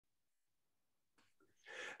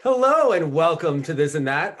Hello and welcome to This and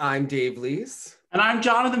That. I'm Dave Lees. And I'm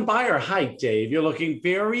Jonathan Byer. Hi, Dave. You're looking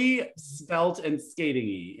very svelte and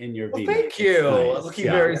skating-y in your video. Thank you. Nice. Looking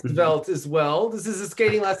very svelte as well. This is a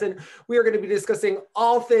skating lesson. We are going to be discussing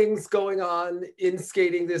all things going on in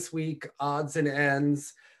skating this week, odds and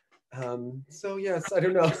ends. So yes, I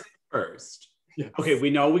don't know. First. Yes. Okay, we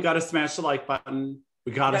know we got to smash the like button.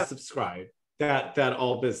 We got to subscribe. That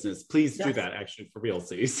all business. Please do that, actually, for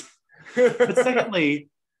realsies. But secondly,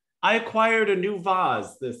 I acquired a new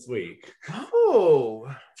vase this week.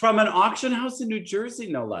 Oh. From an auction house in New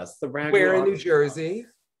Jersey, no less. Where in New Jersey?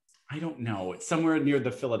 I don't know. It's somewhere near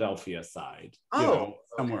the Philadelphia side.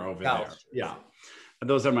 Somewhere over there. Yeah. And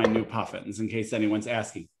those are my new puffins, in case anyone's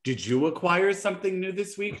asking. Did you acquire something new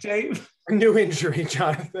this week, Dave? A new injury,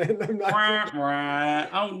 Jonathan. I'm not...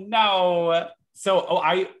 Oh, no. So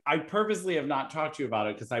I purposely have not talked to you about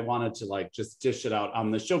it because I wanted to just dish it out on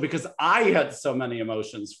the show because I had so many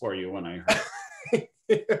emotions for you when I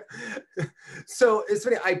heard. So it's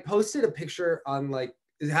funny. I posted a picture on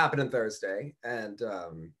it happened on Thursday, and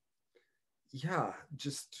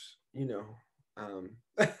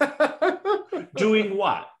doing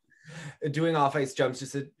what? Doing off ice jumps,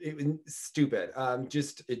 just stupid.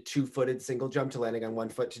 Just a 2-footed single jump to landing on one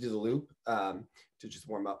foot to do the loop. To just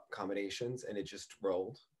warm up combinations, and it just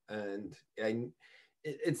rolled, and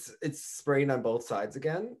it's sprained on both sides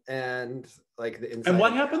again, and the inside. And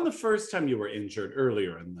what happened the first time you were injured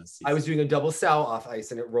earlier in this season? I was doing a double sow off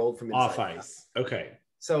ice, and it rolled from inside. Off ice, okay.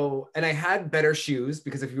 So, and I had better shoes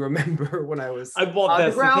because if you remember when I was on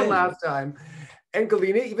the ground last time, and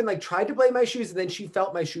Galina even tried to blame my shoes, and then she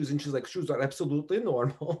felt my shoes, and she's like, "Shoes are absolutely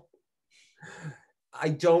normal." I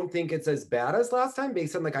don't think it's as bad as last time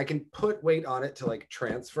based on I can put weight on it to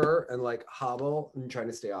transfer and hobble and trying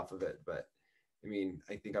to stay off of it. But I mean,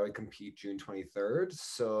 I think I would compete June 23rd.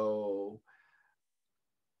 So,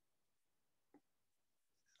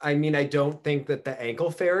 I mean, I don't think that the ankle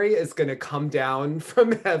fairy is going to come down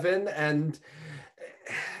from heaven. And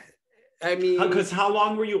I mean, because how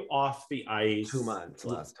long were you off the ice? 2 months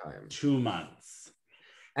last time. 2 months.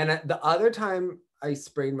 And the other time I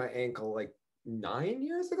sprained my ankle 9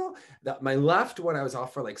 years ago. My left one I was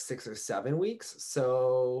off for 6 or 7 weeks.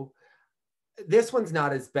 So this one's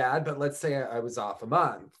not as bad, but let's say I was off a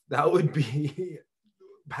month. That would be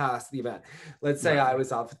past the event. Let's say I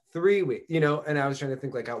was off 3 weeks, and I was trying to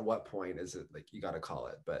think at what point is it you got to call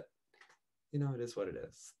it, but it is what it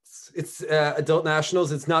is. It's adult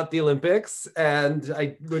nationals. It's not the Olympics. And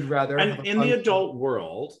I would rather. And in the adult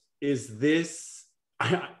world, is this,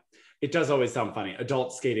 it does always sound funny.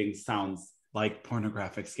 Adult skating sounds like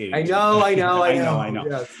pornographic skating. I know.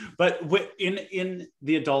 Yes. But in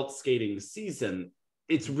the adult skating season,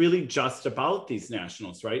 it's really just about these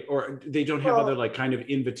nationals, right? Or they don't have other kind of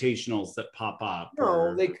invitationals that pop up?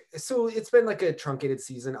 No, so it's been a truncated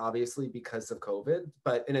season, obviously, because of COVID.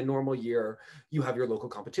 But in a normal year, you have your local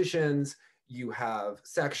competitions, you have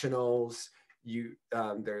sectionals,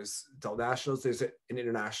 there's adult nationals, there's an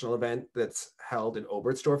international event that's held in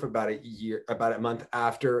Oberstdorf about a month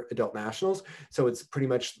after adult nationals, so it's pretty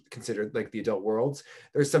much considered the adult worlds.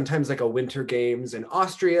 There's sometimes a winter games in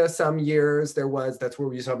Austria some years. That's where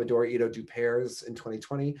we saw Midori Ito do pairs in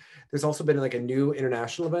 2020. There's also been a new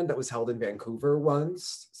international event that was held in Vancouver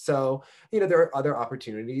once. So there are other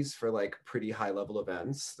opportunities for pretty high level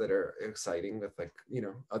events that are exciting with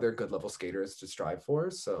other good level skaters to strive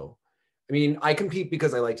for. So I mean, I compete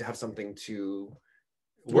because I like to have something to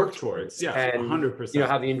work towards. Yeah, and 100%.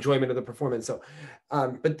 Have the enjoyment of the performance. So,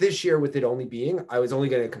 but this year with it only being, I was only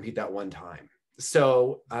going to compete that one time.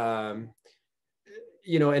 So, and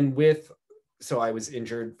so I was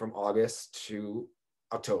injured from August to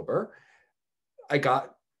October. I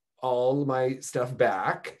got all my stuff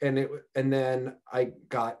back, and then I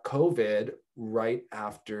got COVID right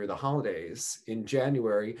after the holidays in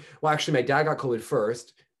January. Well, actually, my dad got COVID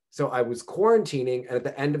first. So I was quarantining, and at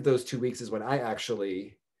the end of those 2 weeks is when I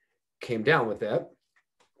actually came down with it,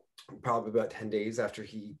 probably about 10 days after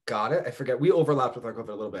he got it. I forget, we overlapped with our COVID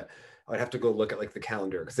a little bit. I'd have to go look at the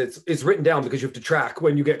calendar because it's written down because you have to track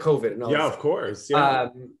when you get COVID. And all of course. Yeah.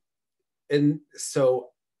 And so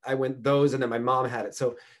I went those, and then my mom had it.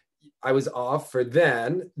 So I was off for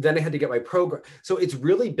then I had to get my program. So it's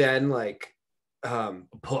really been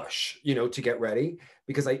push, to get ready,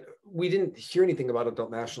 because we didn't hear anything about adult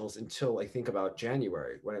nationals until I think about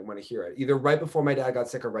January when I want to hear it, either right before my dad got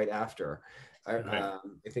sick or right after. I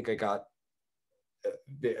think I got,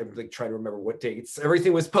 I'm trying to remember what dates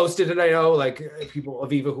everything was posted, and I know people,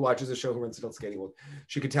 Aviva who watches the show, who runs adult skating,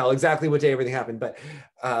 she could tell exactly what day everything happened, but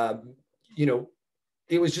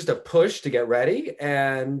it was just a push to get ready,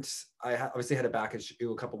 and obviously had a back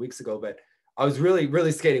issue a couple weeks ago, but I was really,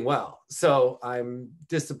 really skating well. So I'm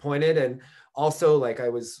disappointed. And also like I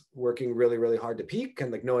was working really, really hard to peak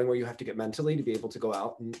and like knowing where you have to get mentally to be able to go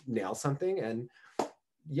out and nail something. And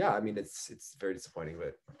yeah, I mean, it's very disappointing,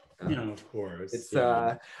 but yeah, of course. It's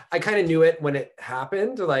I kind of knew it when it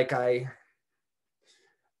happened. Like you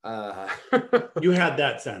had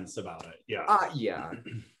that sense about it. Yeah. Yeah.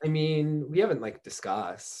 I mean, we haven't like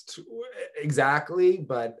discussed exactly,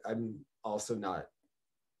 but I'm also not,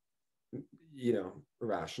 you know,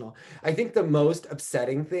 irrational. I think the most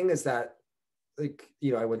upsetting thing is that, like,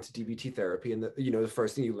 you know, I went to DBT therapy, and the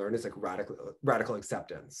first thing you learn is like radical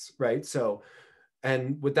acceptance, right? So,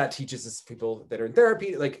 and what that teaches is people that are in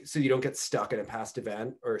therapy, like, so you don't get stuck in a past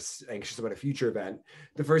event or anxious about a future event.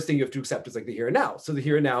 The first thing you have to accept is like the here and now. So the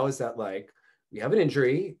here and now is that like we have an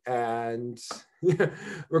injury and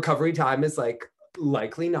recovery time is like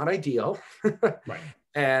likely not ideal. Right.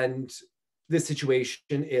 And this situation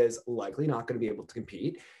is likely not going to be able to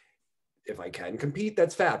compete. If I can compete,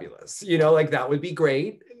 that's fabulous. You know, like that would be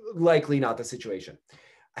great. Likely not the situation.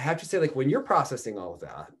 I have to say, like, when you're processing all of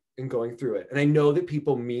that and going through it, and I know that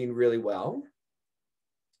people mean really well,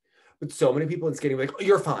 but so many people in skating are like, oh,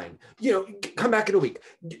 you're fine. You know, come back in a week.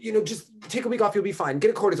 You know, just take a week off, you'll be fine.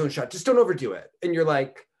 Get a cortisone shot. Just don't overdo it. And you're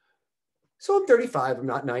like, so I'm 35, I'm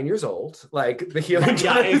not 9 years old. Like the healing.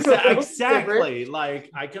 Yeah, exactly. Like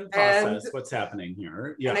I can process what's happening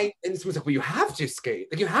here. Yeah. And someone's like, well, you have to skate.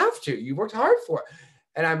 Like you have to, you worked hard for it.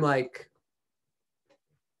 And I'm like,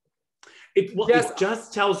 it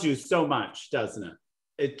just tells you so much, doesn't it?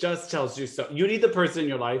 It just tells you so. You need the person in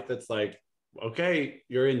your life that's like, okay,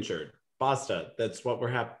 you're injured. Basta. That's what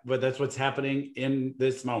that's what's happening in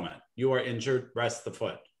this moment. You are injured, rest the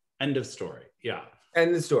foot. End of story. Yeah.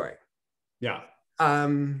 End of story. Yeah.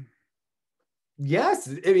 Yes.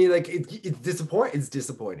 I mean, like it's disappointing. It's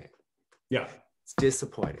disappointing. Yeah. It's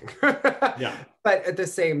disappointing. Yeah. But at the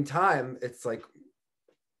same time, it's like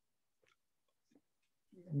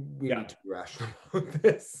we need to be rational about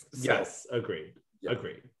this. So, yes. Agreed. Yeah.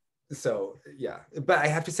 Agreed. So yeah. But I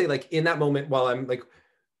have to say, like in that moment while I'm like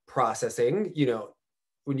processing, you know,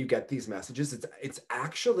 when you get these messages, it's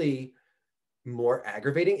actually more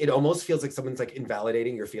aggravating. It almost feels like someone's like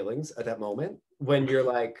invalidating your feelings at that moment when you're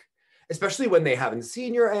like, especially when they haven't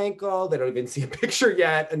seen your ankle, they don't even see a picture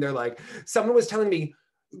yet. And they're like, someone was telling me,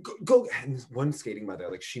 go, and one skating mother,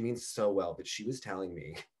 like she means so well, but she was telling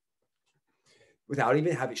me without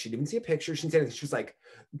even having, she didn't see a picture, she didn't say anything. She was like,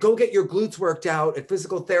 go get your glutes worked out at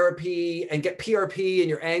physical therapy and get PRP in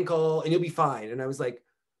your ankle and you'll be fine. And I was like,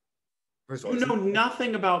 first of all, you know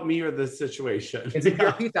nothing about me or this situation. It's a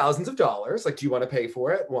PRP thousands of dollars. Like, do you want to pay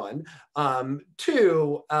for it? One.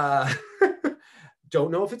 Two,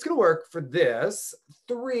 don't know if it's going to work for this.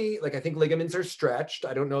 Three, like I think ligaments are stretched.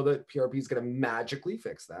 I don't know that PRP is going to magically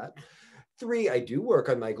fix that. Three, I do work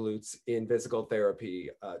on my glutes in physical therapy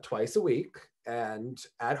twice a week and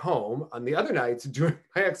at home on the other nights doing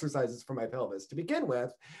my exercises for my pelvis to begin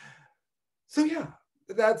with. So yeah,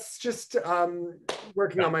 that's just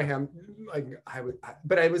working on my ham. Like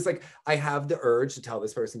but I was like, I have the urge to tell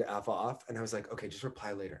this person to F off. And I was like, okay, just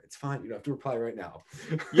reply later. It's fine. You don't have to reply right now.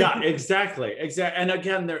 Yeah, exactly. And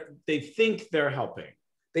again, they think they're helping.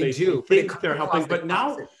 They do think they're helping, but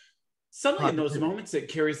now suddenly in those moments, it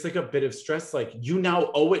carries like a bit of stress. Like you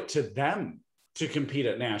now owe it to them to compete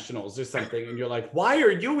at nationals or something. And you're like, why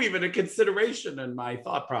are you even a consideration in my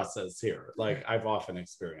thought process here? Like I've often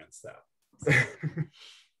experienced that.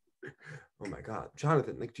 Oh my God,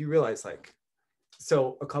 Jonathan, like, do you realize, like,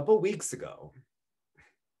 so a couple weeks ago,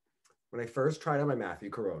 when I first tried on my Matthew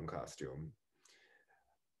Caron costume,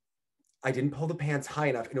 I didn't pull the pants high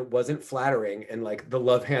enough and it wasn't flattering in like the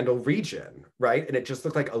love handle region, right? And it just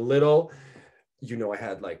looked like a little, you know, I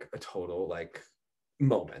had like a total like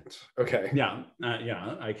moment, okay? Yeah,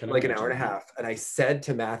 yeah, I can like imagine. An hour and a half. And I said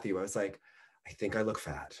to Matthew, I was like, I think I look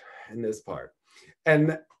fat in this part.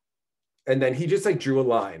 And then he just like drew a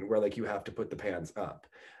line where like you have to put the pants up.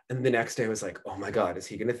 And the next day I was like, oh my God, is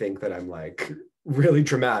he gonna think that I'm like really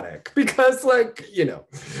dramatic? Because like, you know.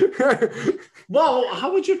 Well,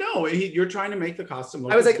 how would you know? You're trying to make the costume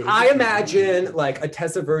look I was like, I imagine like a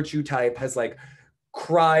Tessa Virtue type has like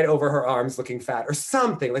cried over her arms looking fat or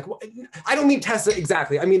something. Like, I don't mean Tessa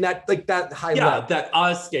exactly. I mean that like that high level. Yeah, that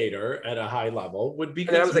a skater at a high level would be.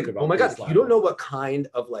 And I was like, oh my God, you don't know what kind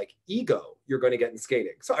of like ego you're going to get in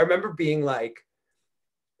skating. So I remember being like,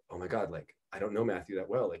 oh my God, like, I don't know Matthew that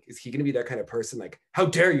well. Like, is he going to be that kind of person? Like, how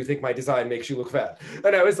dare you think my design makes you look fat?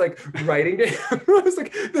 And I was like writing to him. I was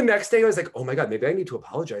like, the next day I was like, oh my God, maybe I need to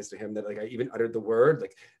apologize to him that like I even uttered the word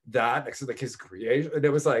like that next to like his creation. And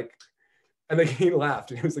it was like, And then he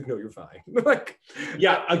laughed and he was like, no, you're fine. Like,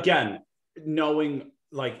 yeah, again, knowing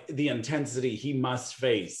like the intensity he must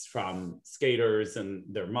face from skaters and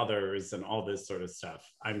their mothers and all this sort of stuff.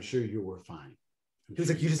 I'm sure you were fine. He was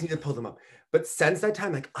like, you just need to pull them up. But since that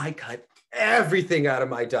time, like, I cut everything out of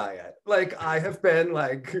my diet. Like, I have been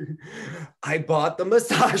like, I bought the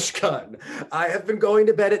massage gun. I have been going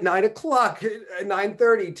to bed at 9 o'clock,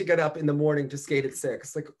 9:30 to get up in the morning to skate at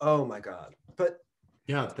 6. Like, oh my God. But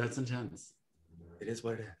yeah, that's intense. It is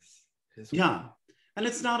what it is. Yeah. And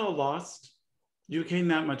it's not all lost. You became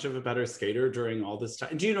that much of a better skater during all this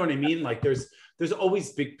time. Do you know what I mean? Like there's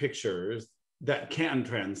always big pictures that can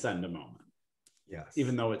transcend a moment. Yes.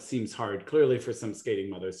 Even though it seems hard, clearly, for some skating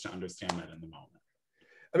mothers to understand that in the moment.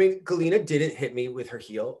 I mean, Galina didn't hit me with her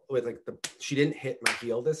heel, she didn't hit my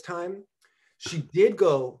heel this time. She did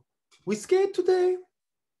go, we skate today?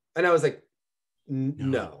 And I was like,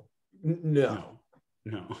 no. No.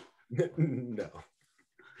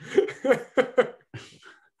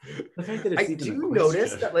 I do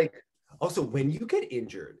notice that, like, also when you get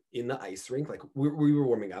injured in the ice rink, like we were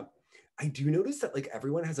warming up, I do notice that like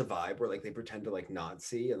everyone has a vibe where like they pretend to like not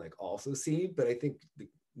see and like also see, but I think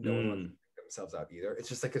no one wants to take themselves out either. It's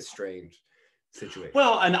just like a strange situation.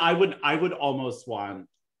 Well, and I would almost want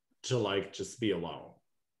to like just be alone.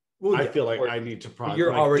 Well, I feel like I need to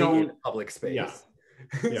you're already in a public space.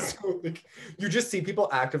 Yeah. So like you just see people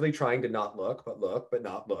actively trying to not look, but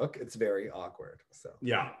not look. It's very awkward. So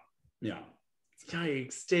yeah.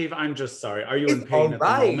 Yikes, Dave, I'm just sorry. Are you in pain at the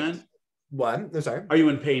moment? What? No, sorry. Are you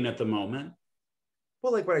in pain at the moment?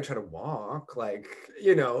 Well, like when I try to walk, like,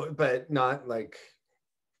 you know, but not like,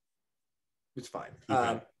 it's fine.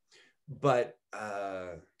 Okay. But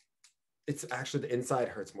it's actually the inside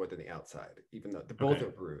hurts more than the outside, even though both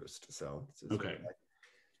are bruised. So it's okay.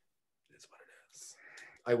 It's what it is.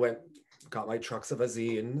 I got my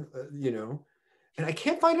Truxavazine, you know, and I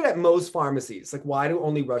can't find it at most pharmacies. Like, why do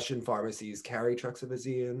only Russian pharmacies carry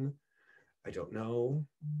Truxavazine? I don't know.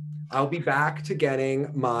 I'll be back to getting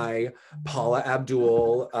my Paula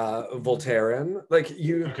Abdul Voltaren. Like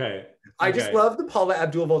you, I just love the Paula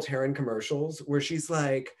Abdul Voltaren commercials where she's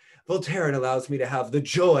like, Voltaren allows me to have the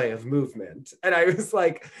joy of movement. And I was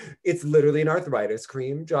like, it's literally an arthritis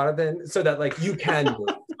cream, Jonathan, so that like you can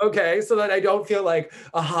move, okay? So that I don't feel like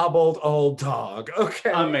a hobbled old dog, okay?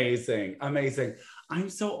 Amazing. I'm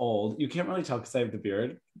so old. You can't really tell because I have the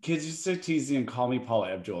beard. Kids used to tease me and call me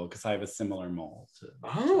Paula Abdul because I have a similar mole.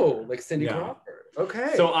 Like Cindy Crawford.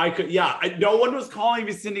 Okay. So I could, no one was calling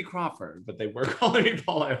me Cindy Crawford, but they were calling me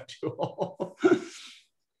Paula Abdul.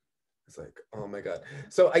 It's like, oh my God.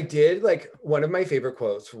 So I did like one of my favorite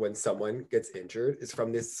quotes for when someone gets injured is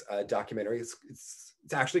from this documentary. It's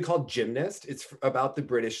actually called Gymnast. It's about the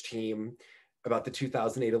British team, about the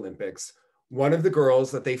 2008 Olympics. One of the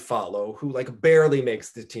girls that they follow who like barely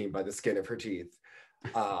makes the team by the skin of her teeth.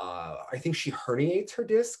 I think she herniates her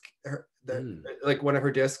disc, like one of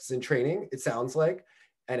her discs in training, it sounds like,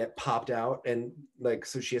 and it popped out. And like,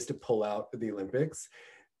 so she has to pull out of the Olympics.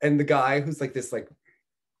 And the guy who's like this like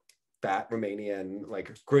fat Romanian,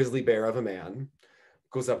 like grizzly bear of a man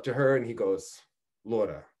goes up to her and he goes,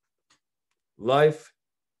 Laura, life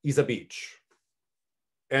is a beach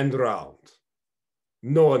and round.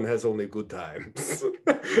 No one has only good times.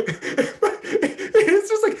 It's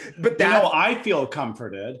just like, but that. You know, I feel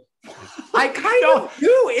comforted. I kind of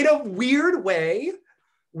do in a weird way.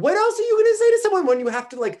 What else are you going to say to someone when you have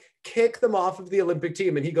to like kick them off of the Olympic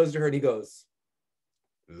team? And he goes to her and he goes,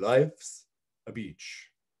 life's a beach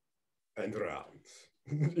and round.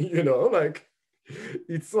 You know, like,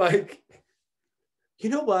 it's like, you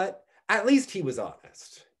know what? At least he was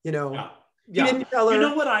honest, you know? Yeah. You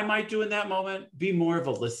know what I might do in that moment? Be more of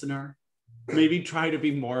a listener. Maybe try to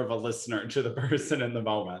be more of a listener to the person in the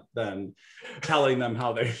moment than telling them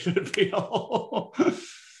how they should feel.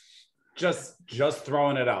 just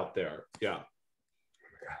throwing it out there. Yeah.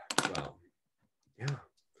 Wow. Yeah.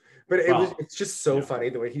 But it's just so funny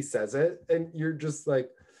the way he says it. And you're just like,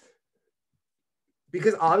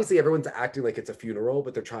 because obviously everyone's acting like it's a funeral,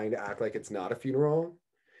 but they're trying to act like it's not a funeral.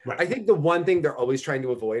 Right. I think the one thing they're always trying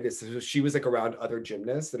to avoid is she was like around other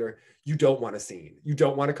gymnasts that are, you don't want a scene. You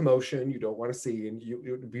don't want a commotion. You don't want a scene. You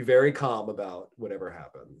would be very calm about whatever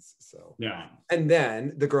happens. So, yeah. And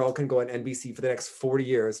then the girl can go on NBC for the next 40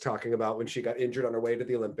 years talking about when she got injured on her way to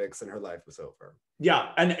the Olympics and her life was over. Yeah.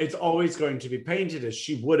 And it's always going to be painted as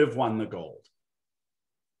she would have won the gold.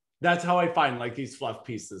 That's how I find like these fluff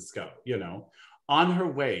pieces go, you know, on her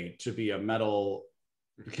way to be a medal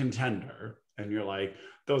contender. And you're like,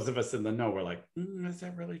 those of us in the know, we're like, is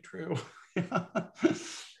that really true?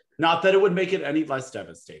 Not that it would make it any less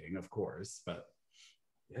devastating, of course, but.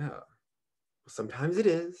 Yeah. Sometimes it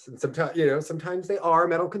is, and sometimes they are a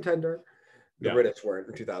medal contender. The British weren't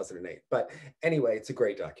in 2008. But anyway, it's a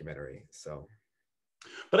great documentary. So,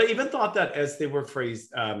 but I even thought that as they were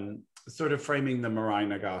sort of framing the Mirai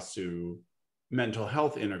Nagasu mental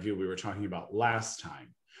health interview we were talking about last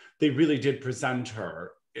time, they really did present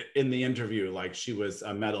her in the interview like she was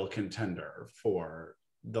a medal contender for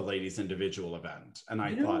the ladies' individual event. And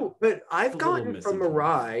I thought, but I've gotten from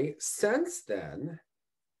Mirai since then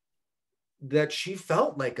that she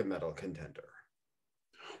felt like a medal contender.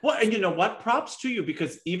 Well, and you know what? Props to you,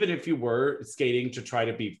 because even if you were skating to try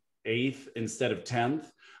to be 8th instead of 10th,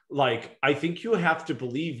 like, I think you have to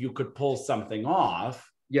believe you could pull something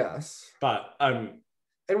off. Yes. But and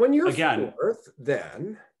when you're 4th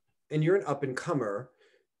then, and you're an up-and-comer,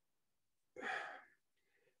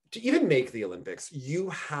 to even make the Olympics, you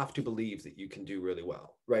have to believe that you can do really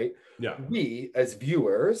well, right? Yeah. We, as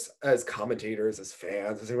viewers, as commentators, as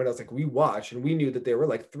fans, as anyone else, like, we watched and we knew that there were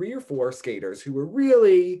like 3 or 4 skaters who were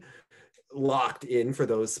really locked in for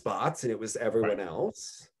those spots, and it was everyone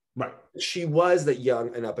else. Right. She was that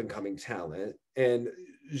young and up-and-coming talent, and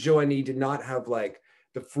Joanie did not have like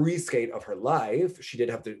the free skate of her life. She did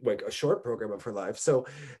have a short program of her life. So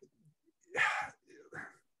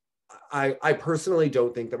I personally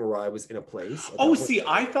don't think that Mirai was in a place. Oh, see,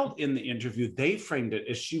 I felt in the interview, they framed it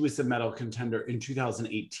as she was a medal contender in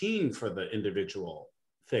 2018 for the individual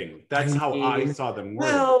thing. That's how I saw them work.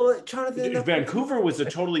 Well, Jonathan, Vancouver was a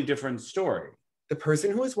totally different story. The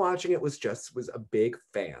person who was watching it was a big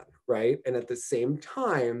fan, right? And at the same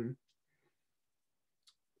time,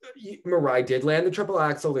 Mirai did land the triple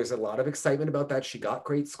axel. There's a lot of excitement about that. She got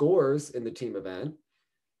great scores in the team event.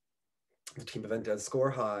 The team event does score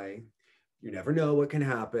high. You never know what can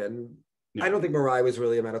happen. Yeah. I don't think Mirai was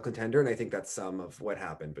really a medal contender, and I think that's some of what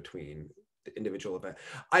happened between the individual event.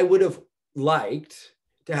 I would have liked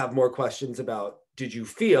to have more questions about, did you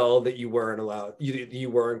feel that you weren't allowed, you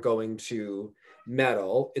weren't going to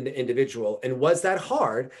medal in the individual, and was that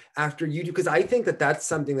hard after you do? Because I think that that's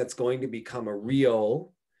something that's going to become a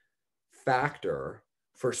real factor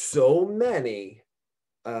for so many.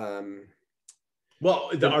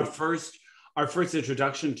 Our first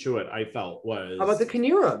introduction to it, I felt, was... How about the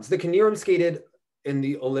Knierims? The Knierim skated in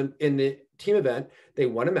the team event. They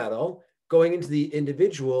won a medal. Going into the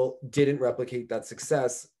individual, didn't replicate that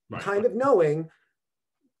success, kind of knowing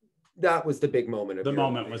that was the big moment. The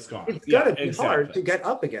moment was gone. It's gonna be hard to get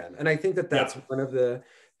up again. And I think that that's one of the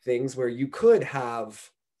things where you could have,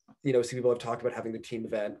 some people have talked about having the team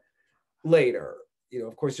event later.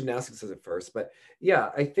 Of course, gymnastics does it first, but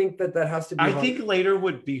I think that has to be. I think later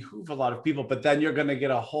would behoove a lot of people, but then you're going to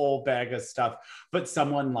get a whole bag of stuff. But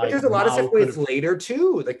someone like, there's a lot of stuff with later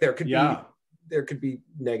too. Like there could be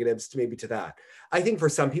negatives to that. I think for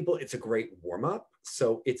some people it's a great warm up,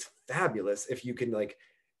 so it's fabulous if you can like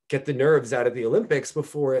get the nerves out of the Olympics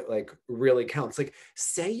before it like really counts. Like,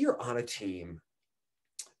 say you're on a team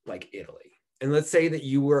like Italy. And let's say that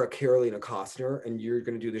you were a Carolina Costner and you're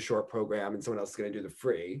going to do the short program and someone else is going to do the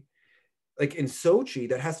free. Like in Sochi,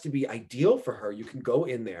 that has to be ideal for her. You can go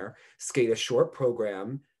in there, skate a short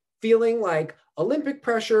program, feeling like Olympic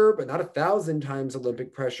pressure, but not 1,000 times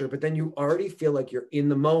Olympic pressure. But then you already feel like you're in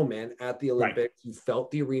the moment at the Olympics. Right. You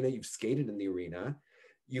felt the arena, you've skated in the arena,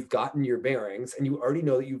 you've gotten your bearings, and you already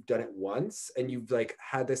know that you've done it once and you've like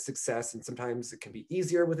had this success. And sometimes it can be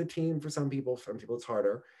easier with a team for some people it's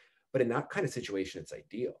harder. But in that kind of situation, it's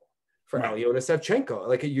ideal for Aljona Savchenko.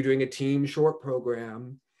 Like you're doing a team short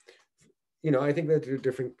program. I think that there are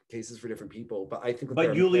different cases for different people, but I think.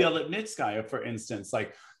 But Yulia Lipnitskaya, for instance,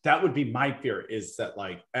 like that would be my fear, is that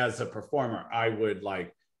like as a performer, I would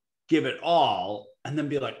like give it all and then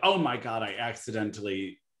be like, oh my God, I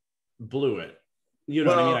accidentally blew it. You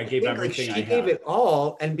know what I mean? I gave everything I had. She gave it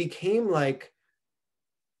all and became like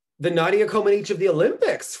the Nadia Comaneci of the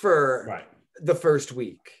Olympics for the first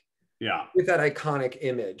week. Yeah. With that iconic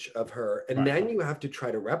image of her. And then you have to try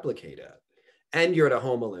to replicate it. And you're at a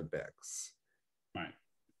home Olympics. Right.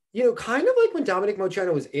 Kind of like when Dominic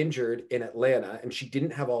Moceanu was injured in Atlanta and she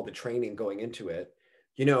didn't have all the training going into it.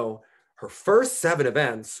 Her first 7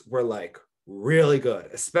 events were like really good,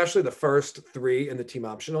 especially the first 3 in the team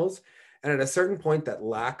optionals. And at a certain point, that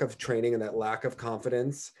lack of training and that lack of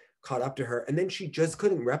confidence caught up to her, and then she just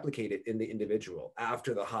couldn't replicate it in the individual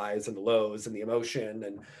after the highs and the lows and the emotion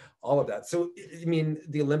and all of that. So, I mean,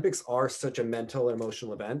 the Olympics are such a mental and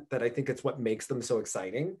emotional event that I think it's what makes them so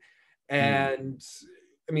exciting. And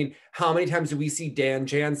I mean, how many times do we see Dan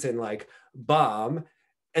Jansen like bomb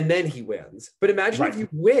and then he wins? But imagine if you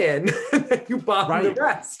win and then you bomb the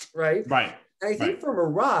rest, right? Right. And I think for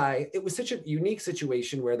Mirai, it was such a unique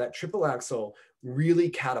situation where that triple axel really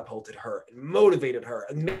catapulted her and motivated her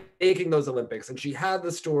and making those Olympics. And she had the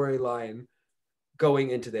storyline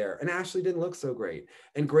going into there. And Ashley didn't look so great.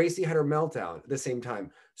 And Gracie had her meltdown at the same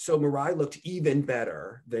time. So Mirai looked even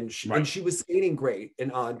better than she, and she was skating great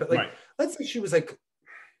and on. But like, let's say she was like,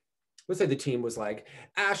 let's say the team was like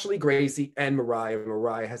Ashley, Gracie, and Mariah. And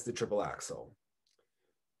Mariah has the triple axel.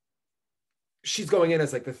 She's going in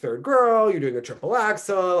as like the third girl. You're doing a triple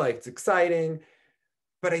axel. Like, it's exciting.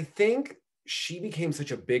 But I think she became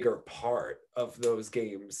such a bigger part of those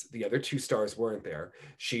games. The other two stars weren't there.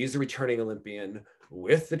 She's a returning Olympian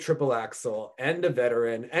with the triple axel and a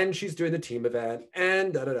veteran, and she's doing the team event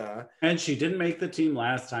and da-da-da. And she didn't make the team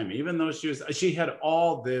last time, even though she had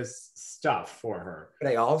all this stuff for her.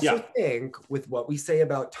 But I also think with what we say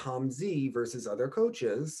about Tom Z versus other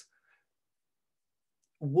coaches,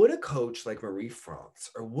 would a coach like Marie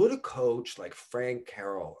France, or would a coach like Frank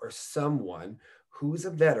Carroll, or someone who's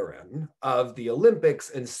a veteran of the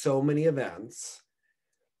Olympics and so many events,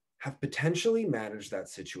 have potentially managed that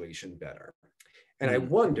situation better? And I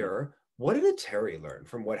wonder, what did Eteri learn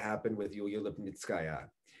from what happened with Yulia Lipnitskaya?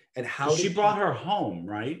 And how she brought her home,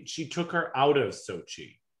 right? She took her out of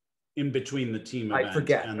Sochi in between the team event. I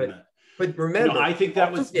forget, and but remember, I think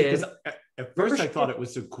that was because at first I thought it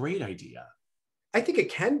was a great idea. I think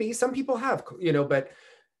it can be. Some people have, but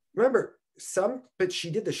remember, but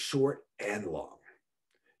she did the short and long.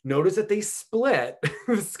 Notice that they split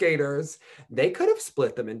the skaters. They could have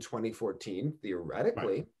split them in 2014,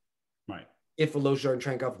 theoretically. Right. If Volozhar and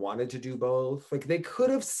Trenkov wanted to do both, like they could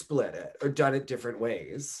have split it or done it different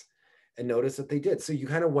ways. And notice that they did. So you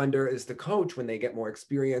kind of wonder, as the coach, when they get more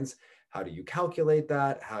experience, how do you calculate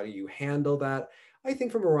that? How do you handle that? I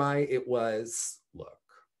think for Mirai, it was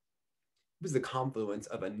the confluence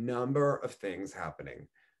of a number of things happening.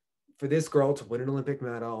 For this girl to win an Olympic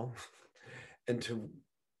medal and to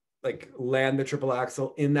like land the triple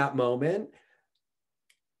axel in that moment,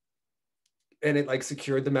 and it like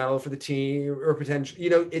secured the medal for the team or potentially,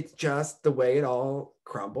 it's just the way it all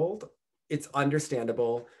crumbled. It's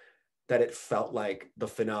understandable that it felt like the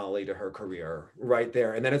finale to her career right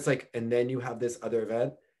there. And then it's like, and then you have this other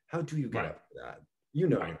event. How do you get up to that? You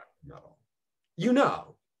have the medal.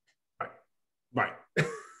 Right.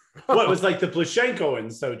 Well, it was like the Plushenko in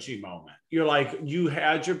Sochi moment. You're like, you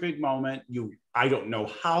had your big moment. I don't know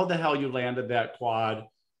how the hell you landed that quad.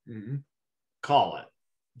 Mm-hmm. Call it.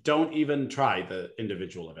 Don't even try the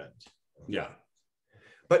individual event. Yeah.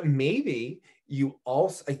 But maybe you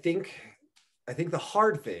also, I think the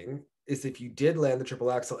hard thing is if you did land the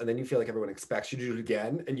triple axel and then you feel like everyone expects you to do it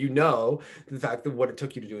again, and the fact that what it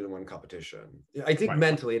took you to do it in one competition. I think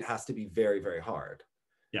mentally it has to be very, very hard.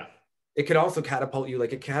 Yeah. It could also catapult you,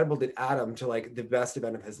 like it catapulted Adam to like the best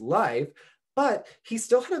event of his life, but he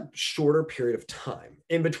still had a shorter period of time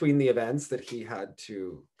in between the events that he had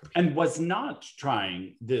to compete. And was not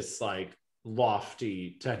trying this like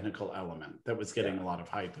lofty technical element that was getting a lot of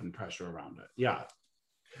hype and pressure around it. Yeah.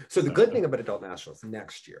 So the good thing about Adult Nationals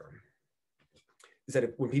next year is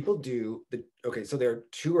that when people do so there are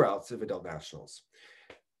two routes of Adult Nationals.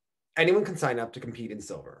 Anyone can sign up to compete in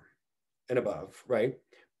silver and above, right?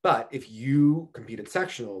 But if you compete at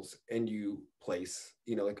sectionals and you place,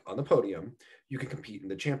 like on the podium, you can compete in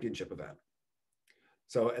the championship event.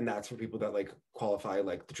 So, and that's for people that like qualify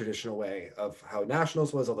like the traditional way of how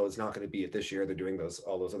nationals was, although it's not going to be it this year. They're doing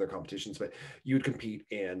all those other competitions, but you would compete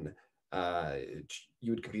at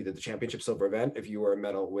the championship silver event if you were a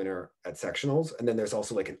medal winner at sectionals. And then there's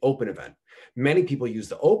also like an open event. Many people use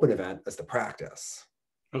the open event as the practice.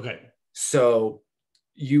 Okay. So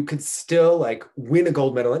you could still like win a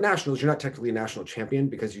gold medal at nationals. You're not technically a national champion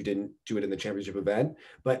because you didn't do it in the championship event,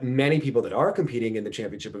 but many people that are competing in the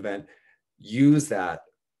championship event use that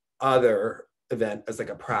other event as like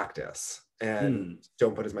a practice and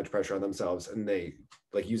don't put as much pressure on themselves. And they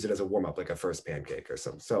like use it as a warm up, like a first pancake or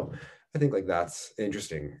something. So I think like that's an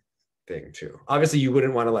interesting thing too. Obviously you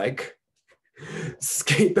wouldn't want to like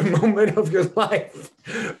skate the moment of your life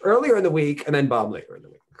earlier in the week and then bomb later in the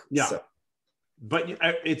week. Yeah. So. But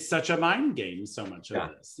it's such a mind game, so much of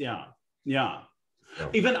this. Yeah.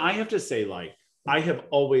 Even I have to say, like, I have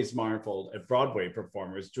always marveled at Broadway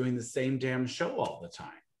performers doing the same damn show all the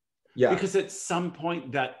time. Yeah. Because at some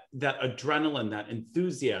point that adrenaline, that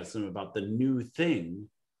enthusiasm about the new thing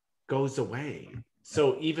goes away.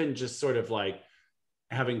 So even just sort of like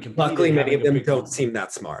having competed. Luckily, many of them don't seem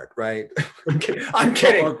that smart, right? I'm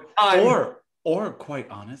kidding. Or quite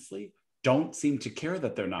honestly, don't seem to care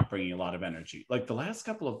that they're not bringing a lot of energy. Like the last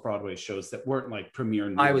couple of Broadway shows that weren't like premiere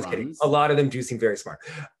new I was runs. kidding. A lot of them do seem very smart.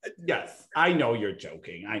 Yes, I know you're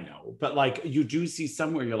joking. I know. But like you do see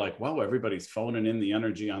somewhere you're like, wow, everybody's phoning in the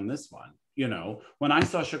energy on this one. You know, when I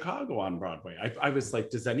saw Chicago on Broadway, I was like,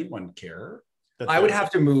 does anyone care? I would have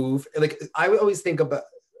to move. Like I would always think about,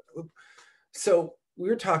 so we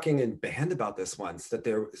were talking in band about this once, that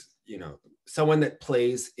there was, you know, someone that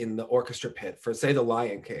plays in the orchestra pit for, say, The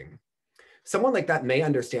Lion King. Someone like that may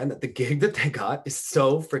understand that the gig that they got is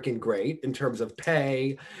so freaking great in terms of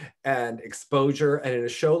pay and exposure. And in a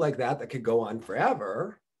show like that, that could go on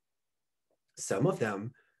forever, some of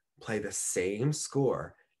them play the same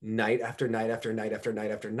score night after night after night after night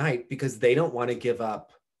after night because they don't want to give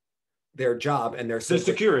up their job and their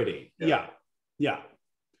security. Yeah.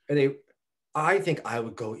 And I think I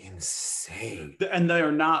would go insane. And they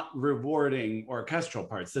are not rewarding orchestral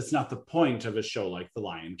parts. That's not the point of a show like The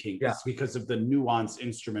Lion King. Yeah. It's because of the nuanced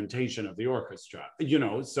instrumentation of the orchestra, you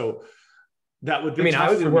know, so that would be, I mean,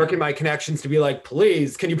 I was working my connections to be like,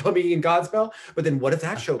 please, can you put me in Godspell? But then what if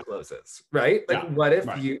that show closes, right? Like, what if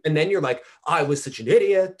and then you're like, I was such an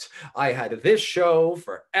idiot. I had this show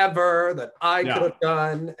forever that I could have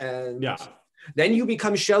done. And then you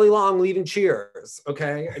become Shelley Long leaving Cheers,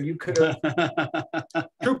 okay? And you could have,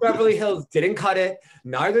 Troop Beverly Hills didn't cut it.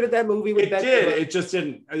 Neither did that movie with Ben. It just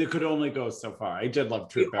didn't. It could only go so far. I did love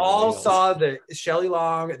Troop Beverly Hills. We all saw the Shelley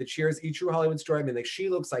Long at the Cheers E! True Hollywood Story. I mean, like, she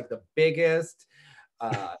looks like the biggest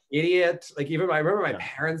idiot. Like, even I remember my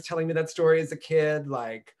parents telling me that story as a kid.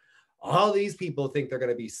 Like, all these people think they're going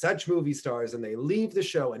to be such movie stars, and they leave the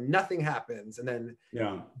show, and nothing happens, and then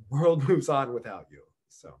the world moves on without you.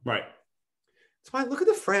 So That's why, look at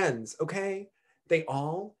the Friends, okay? We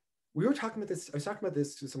were talking about this, I was talking about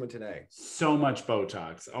this to someone today. So much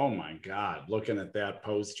Botox. Oh my God. Looking at that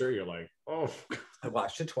poster, you're like, oh. I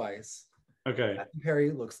watched it twice. Okay. Matthew Perry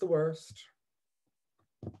looks the worst.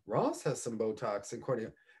 Ross has some Botox and Courtney.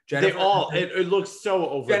 Jennifer, it looks so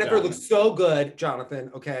overdone. Jennifer looks so good, Jonathan,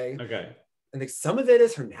 okay? Okay. And like some of it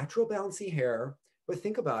is her natural bouncy hair, but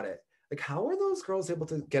think about it. Like, how are those girls able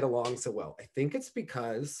to get along so well? I think it's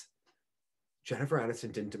because Jennifer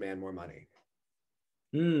Aniston didn't demand more money.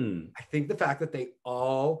 I think the fact that they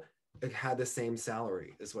all had the same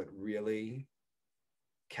salary is what really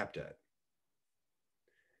kept it.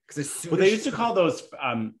 Because they used to call those,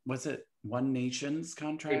 was it One Nation's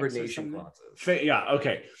contracts? Favored nation clauses.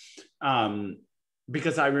 Okay.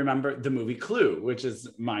 Because I remember the movie Clue, which is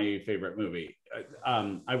my favorite movie.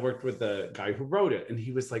 I worked with the guy who wrote it, and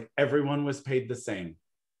he was like, everyone was paid the same.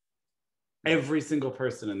 Every single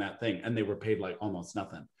person in that thing, and they were paid like almost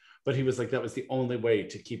nothing. But he was like, that was the only way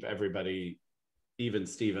to keep everybody, even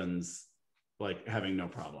Stevens, like having no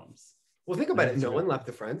problems. Well, think about it. No one left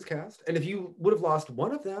the Friends cast. And if you would have lost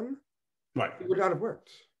one of them, it would not have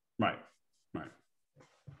worked. Right.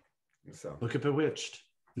 So look at Bewitched.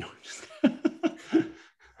 No, just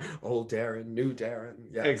old Darren, new Darren.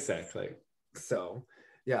 Yeah, exactly. So,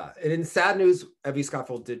 yeah. And in sad news, Evy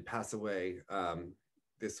Scotvold did pass away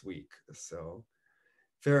this week. So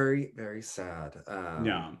very, very sad.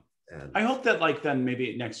 And I hope that like then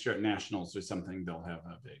maybe next year at Nationals or something, they'll have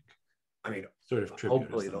a big, sort of tribute.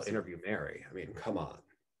 Hopefully they'll interview Mary. I mean, come on.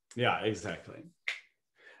 Yeah, exactly.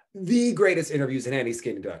 The greatest interviews in any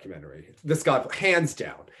skating documentary. The Scott, hands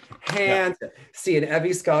down. Seeing Evy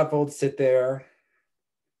Scotvold sit there.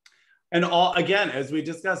 And all, again, as we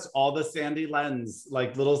discussed, all the Sandy Lenz,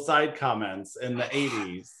 like little side comments in the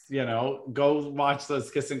 80s, you know, go watch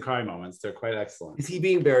those kiss and cry moments. They're quite excellent. Is he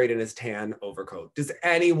being buried in his tan overcoat? Does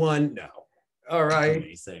anyone know? All right.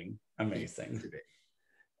 Amazing.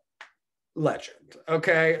 Legend.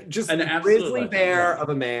 Okay. Just an grizzly bear of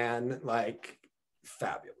a man, like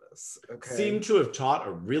fabulous. Okay. Seemed to have taught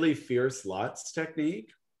a really fierce Lutz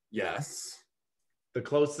technique. Yes. The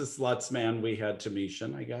closest Lutz man we had to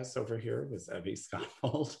Mishan, I guess, over here was Evy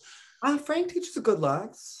Scotvold. Frank teaches a good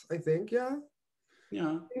Lutz, I think. Yeah.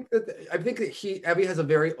 I think that Evy has a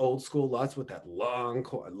very old school Lutz with that long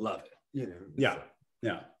core. I love it. You know.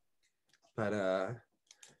 Yeah. But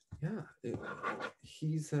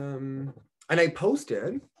he's and I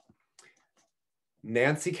posted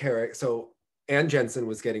Nancy Carrick. So Ann Jensen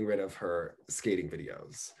was getting rid of her skating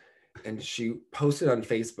videos. And she posted on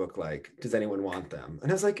Facebook, like, does anyone want them? And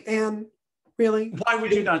I was like, Anne, really? Why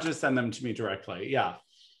would you not just send them to me directly? Yeah.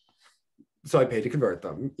 So I paid to convert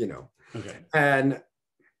them, you know. Okay. And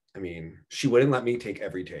I mean, she wouldn't let me take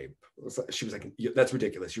every tape. She was like, that's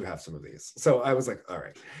ridiculous. You have some of these. So I was like, all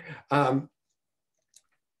right.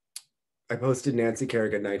 I posted Nancy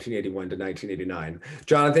Kerrigan 1981 to 1989.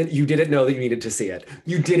 Jonathan, you didn't know that you needed to see it.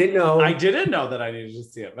 You didn't know. I didn't know that I needed to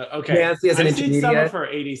see it, but okay. Nancy as an I've seen some intermediate. of her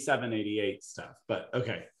 87, 88 stuff, but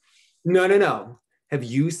okay. No. Have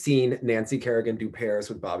you seen Nancy Kerrigan do pairs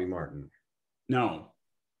with Bobby Martin? No.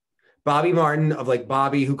 Bobby Martin of like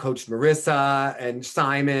Bobby who coached Marissa and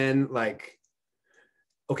Simon, like,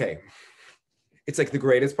 okay. It's like the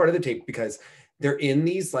greatest part of the tape because they're in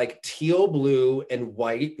these like teal blue and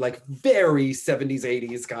white, like very 70s,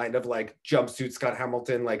 80s kind of like jumpsuit Scott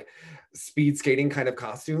Hamilton, like speed skating kind of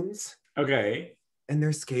costumes. Okay. And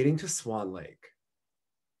they're skating to Swan Lake.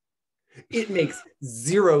 It makes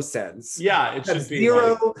zero sense. Yeah, it should be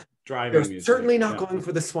zero. Like driving they're music. certainly not going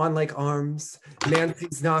for the Swan Lake arms.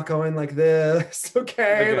 Nancy's not going like this.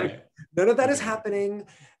 Okay. Like none of that is happening.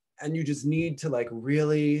 And you just need to like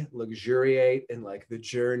really luxuriate in like the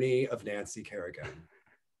journey of Nancy Kerrigan.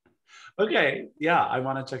 Okay. Yeah, I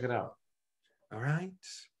want to check it out. All right.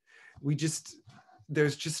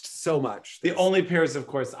 There's just so much. The only pairs, of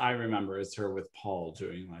course, I remember is her with Paul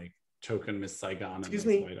doing like Token Miss Saigon. Excuse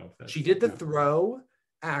me. She did the throw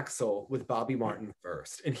axel with Bobby Martin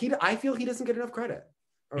first. And I feel he doesn't get enough credit.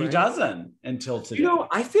 He doesn't until today. You know,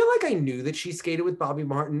 I feel like I knew that she skated with Bobby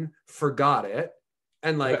Martin, forgot it,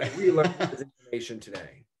 and like relearned this information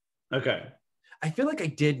today. Okay. I feel like I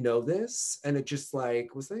did know this, and it just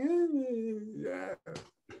like was like, yeah.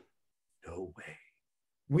 No way.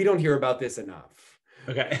 We don't hear about this enough.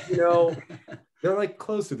 Okay. You know, they're like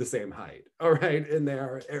close to the same height. All right, in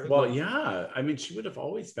there. Well, yeah. I mean, she would have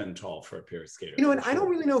always been tall for a pair skater. You know, and I don't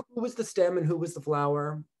really know who was the stem and who was the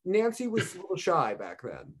flower. Nancy was a little shy back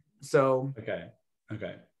then. So okay.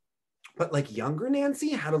 But like younger Nancy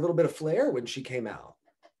had a little bit of flair when she came out.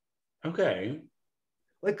 Okay.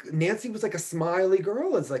 Like Nancy was like a smiley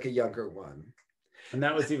girl as like a younger one. And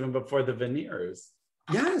that was even before the veneers.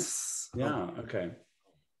 Yes. Yeah. Okay.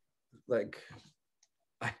 Like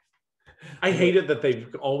I hated that they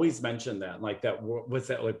always mentioned that, like that was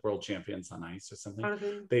that like World Champions on Ice or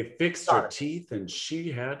something. They fixed her teeth and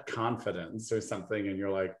she had confidence or something, and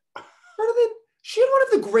you're like, she had one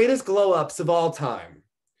of the greatest glow ups of all time.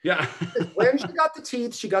 Yeah. When she got the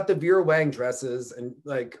teeth, she got the Vera Wang dresses, and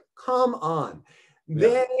like, come on,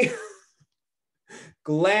 they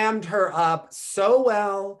glammed her up so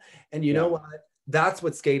well. And you know what? That's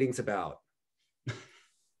what skating's about.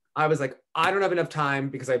 I was like, I don't have enough time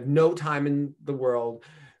because I have no time in the world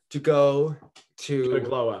to go to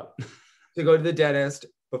glow up, to go to the dentist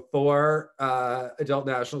before adult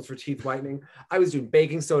nationals for teeth whitening. I was doing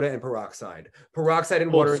baking soda and peroxide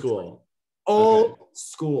and water. Old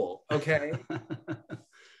school. Okay.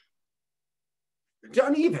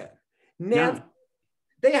 Uneven. Nancy,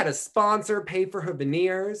 they had a sponsor pay for her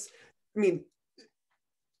veneers. I mean,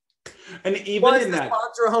 and even was in the that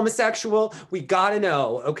sponsor a homosexual? We gotta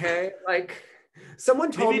know, okay? Like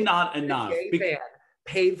someone told me not enough. A gay fan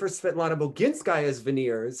paid for Svetlana Boginskaya's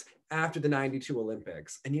veneers after the '92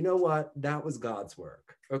 Olympics, and you know what? That was God's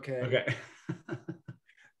work. Okay. Okay.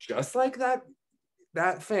 Just like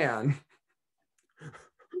that fan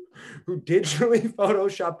who digitally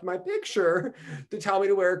photoshopped my picture to tell me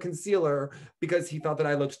to wear a concealer because he thought that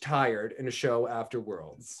I looked tired in a show after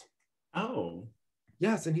Worlds. Oh.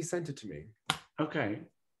 Yes, and he sent it to me. Okay.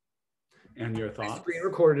 And your thoughts? I screen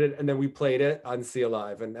recorded it, and then we played it on See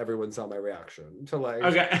Alive, and everyone saw my reaction to like.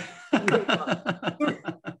 Okay.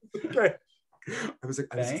 Okay. I was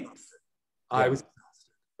exhausted. I was exhausted.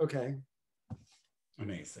 Okay.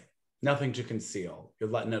 Amazing. Nothing to conceal. You're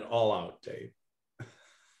letting it all out, Dave.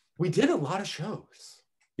 We did a lot of shows.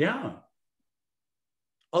 Yeah.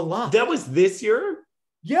 A lot. That was this year?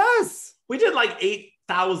 Yes. We did like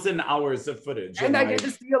 8,000 hours of footage. And I did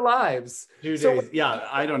the See Alives. 2 days. Yeah,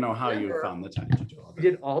 I don't know how you found the time to do all that. We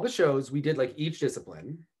did all the shows. We did like each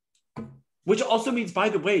discipline. Which also means, by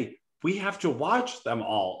the way, we have to watch them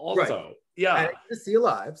all also. Right. Yeah. And I did the See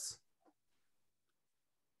Alives.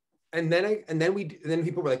 And then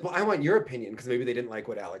people were like, well, I want your opinion, because maybe they didn't like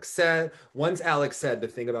what Alex said. Once Alex said the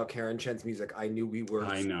thing about Karen Chen's music, I knew we were.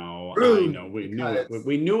 I know. We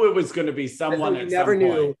knew it was going to be someone at some point. Never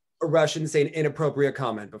knew a Russian say an inappropriate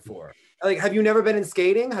comment before. Like, have you never been in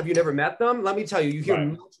skating? Have you never met them? Let me tell you, you hear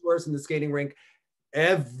much worse in the skating rink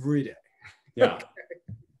every day. Yeah. Okay.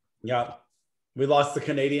 Yeah. We lost the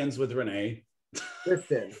Canadians with Renee.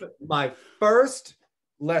 Listen, my first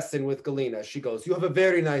lesson with Galina, she goes, you have a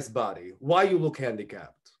very nice body. Why you look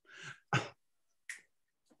handicapped?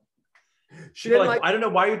 She didn't like, I don't know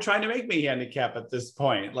why you're trying to make me handicapped at this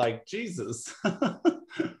point. Like, Jesus.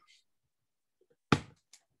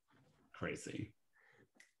 Crazy.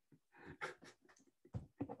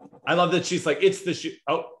 I love that she's like, it's the shoe.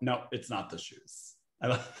 Oh, no, it's not the shoes. I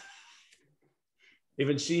love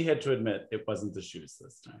even she had to admit it wasn't the shoes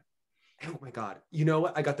this time. Oh my God. You know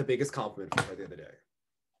what? I got the biggest compliment from her the other day.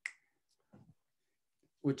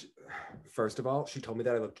 Which, first of all, she told me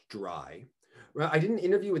that I looked dry. I did an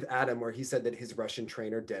interview with Adam where he said that his Russian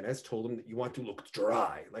trainer, Dennis, told him that you want to look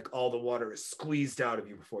dry, like all the water is squeezed out of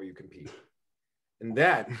you before you compete. And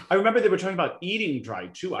then I remember they were talking about eating dry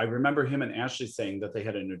too. I remember him and Ashley saying that they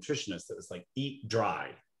had a nutritionist that was like, eat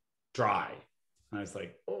dry. And I was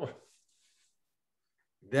like, oh.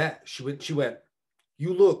 That she went,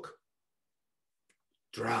 you look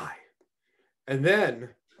dry. And then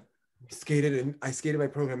I skated my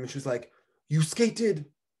program and she was like, you skated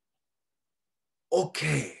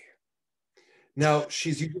okay. Now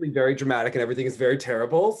she's usually very dramatic and everything is very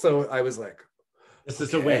terrible. So I was like, this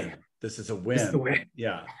is a win. This is a win. This is a win.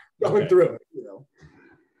 Yeah. Going through it, you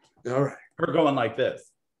know. All right. We're going like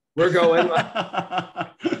this. We're going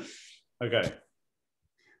okay.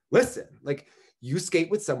 Listen, like you skate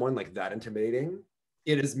with someone like that intimidating,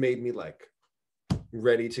 it has made me like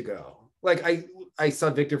ready to go. Like I saw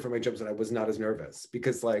Victor for my jumps and I was not as nervous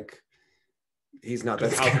because like he's not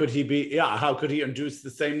that how could he be? Yeah, how could he induce the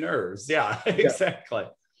same nerves? Yeah, exactly.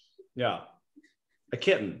 Yeah. A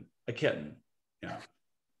kitten. Yeah.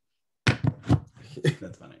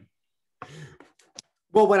 That's funny.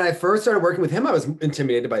 Well, when I first started working with him, I was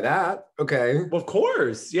intimidated by that. Okay. Well, of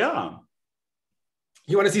course, yeah.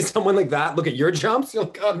 You want to see someone like that look at your jumps? You're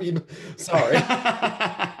like, I mean, sorry.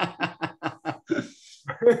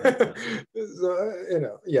 So, you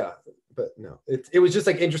know, yeah, but no, it was just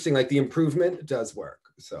like interesting. Like the improvement does work.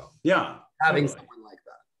 So yeah, having someone like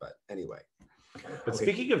that. But anyway. But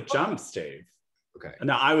speaking of jumps, Dave. Okay.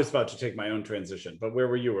 Now I was about to take my own transition, but where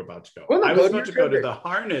were you about to go? Well, I was about to go to the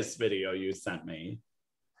harness video you sent me.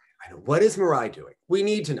 I know. What is Mirai doing? We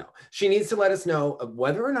need to know. She needs to let us know of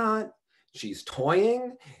whether or not she's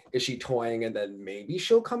toying. Is she toying and then maybe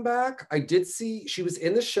she'll come back? I did see she was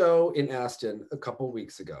in the show in Aston a couple of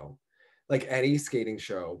weeks ago. Like any skating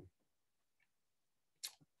show,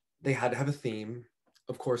 they had to have a theme.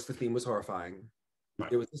 Of course, the theme was horrifying.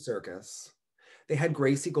 Right. It was a circus. They had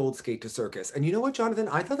Gracie Gold skate to circus. And you know what, Jonathan?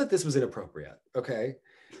 I thought that this was inappropriate, okay?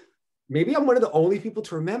 Maybe I'm one of the only people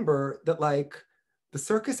to remember that like the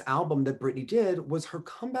circus album that Britney did was her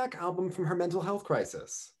comeback album from her mental health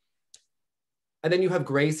crisis. And then you have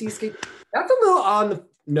Gracie skate. That's a little on the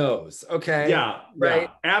nose, okay? Yeah, right.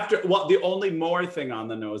 Yeah. The only more thing on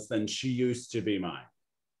the nose than She Used to Be Mine.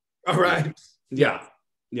 All right. Yeah.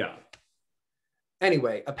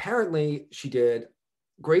 Anyway, apparently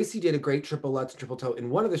Gracie did a great triple lutz and triple toe in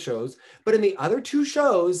one of the shows, but in the other two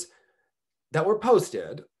shows that were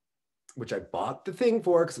posted, which I bought the thing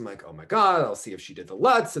for because I'm like, oh my God, I'll see if she did the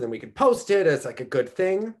lutz and then we can post it as like a good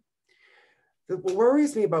thing. What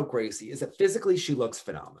worries me about Gracie is that physically she looks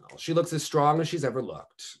phenomenal. She looks as strong as she's ever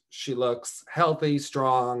looked. She looks healthy,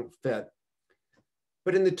 strong, fit.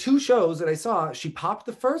 But in the two shows that I saw, she popped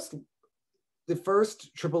the first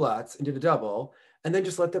triple lutz and did a double, and then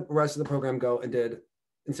just let the rest of the program go and did,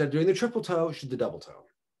 instead of doing the triple toe, she did the double toe.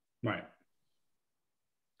 Right.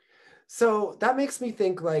 So that makes me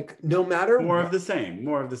think like, no matter more of the same.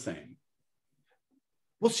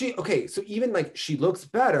 Well, so even like she looks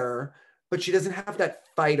better, but she doesn't have that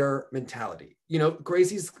fighter mentality. You know,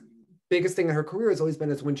 Gracie's biggest thing in her career has always been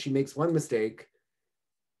is when she makes one mistake,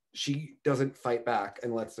 she doesn't fight back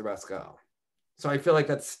and lets the rest go. So I feel like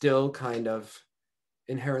that's still kind of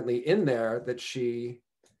inherently in there, that she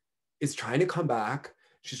is trying to come back.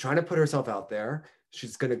 She's trying to put herself out there.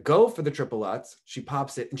 She's going to go for the triple lutz. She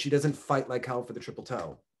pops it and she doesn't fight like hell for the triple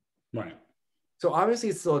toe. Right. So obviously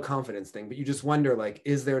it's still a confidence thing, but you just wonder, like,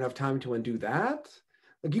 is there enough time to undo that?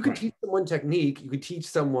 Like you could teach someone technique. You could teach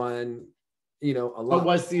someone, you know, a lot. But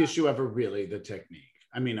was the issue ever really the technique?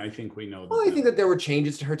 I mean, I think we know that. Well, I think that there were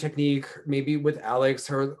changes to her technique. Maybe with Alex,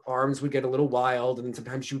 her arms would get a little wild and then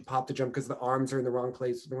sometimes she would pop the jump because the arms are in the wrong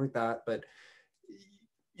place, something like that. But,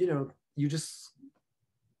 you know, you just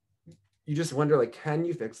wonder, like, can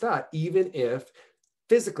you fix that? Even if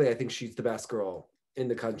physically, I think she's the best girl in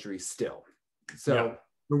the country still. So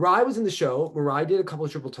Mirai was in the show. Mirai did a couple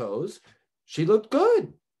of triple toes. She looked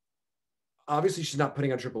good. Obviously, she's not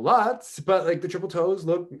putting on triple lutz, but like the triple toes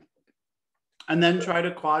look. And then tried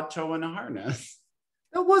a quad toe in a harness.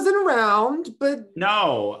 That wasn't around, but.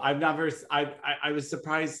 No, I was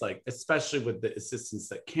surprised, like, especially with the assistance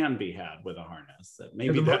that can be had with a harness, that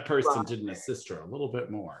maybe that person didn't assist her a little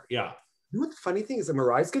bit more. Yeah. You know what the funny thing is that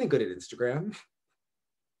Mirai's getting good at Instagram.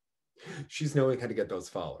 she's knowing how to get those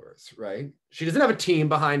followers, right? She doesn't have a team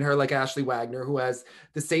behind her like Ashley Wagner, who has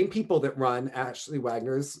the same people that run Ashley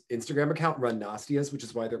Wagner's Instagram account run Nastia's, which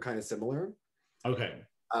is why they're kind of similar. Okay.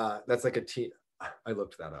 That's like a team. I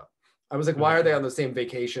looked that up. I was like, why are they on the same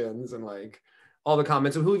vacations? And like all the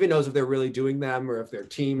comments, and who even knows if they're really doing them or if their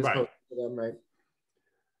team is posting them, right?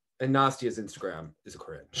 And Nastia's Instagram is a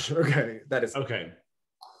cringe. Okay, that is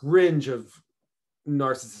cringe of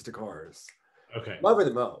narcissistic horrors. Okay. Love her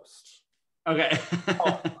the most. Okay.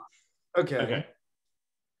 Okay.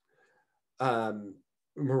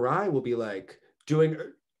 Mirai will be like doing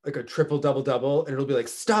like a triple double, and it'll be like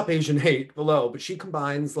stop Asian hate below, but she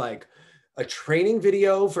combines like a training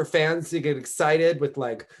video for fans to get excited with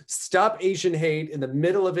like stop Asian hate in the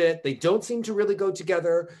middle of it. They don't seem to really go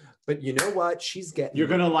together, but you know what? She's getting. You're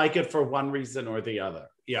gonna like it for one reason or the other.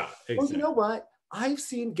 Yeah. Exactly. Well, you know what? I've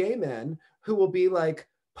seen gay men who will be like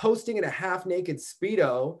posting in a half-naked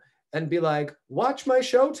Speedo and be like, watch my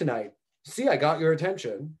show tonight. See, I got your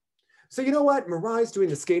attention. So you know what? Mirai's doing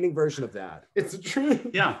the skating version of that. It's true.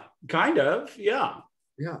 Yeah, kind of. Yeah.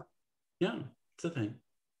 Yeah. Yeah, it's a thing.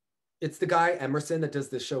 It's the guy, Emerson, that does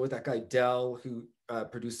this show with that guy, Dell, who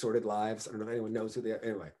produced Sorted Lives. I don't know if anyone knows who they are.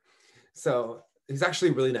 Anyway, so he's actually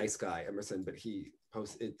a really nice guy, Emerson, but he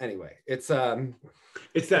posts it. Anyway, it's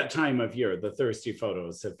that time of year. The thirsty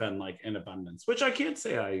photos have been like in abundance, which I can't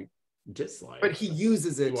say I dislike. But he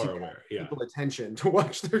uses it to get people attention to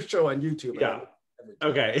watch their show on YouTube. Yeah.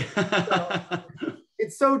 Okay. So,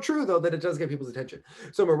 it's so true though that it does get people's attention.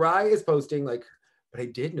 So Mirai is posting like, but I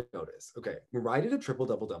did notice, Mirai did a triple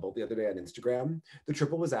double the other day on Instagram. The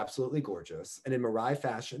triple was absolutely gorgeous. And in Mirai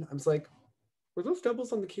fashion, I was like, were those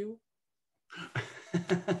doubles on the queue?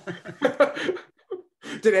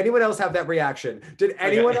 Did anyone else have that reaction? Did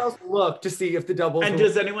anyone else look to see if the doubles? And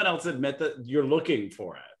does anyone else admit that you're looking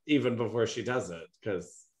for it even before she does it?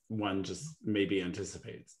 Because one just maybe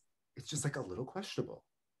anticipates. It's just like a little questionable.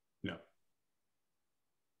 No.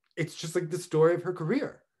 It's just like the story of her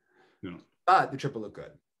career. No. But the triple looked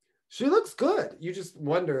good. She looks good. You just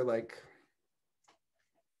wonder like.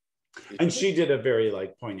 And she did a very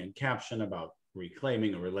like poignant caption about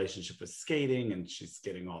reclaiming a relationship with skating, and she's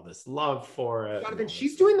getting all this love for it. Jonathan,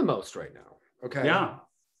 she's doing the most right now. Okay. Yeah.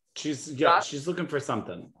 She's looking for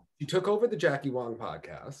something. She took over the Jackie Wong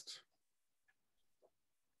podcast.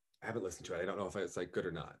 I haven't listened to it. I don't know if it's like good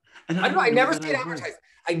or not. And I don't know. I never see it advertised.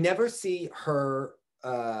 I never see her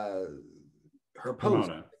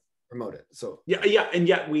post promote it. So yeah, and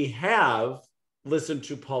yet we have listened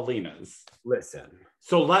to Paulina's. Listen.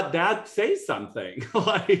 So let that say something.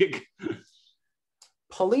 Like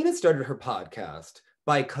Paulina started her podcast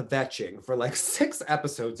by kvetching for like 6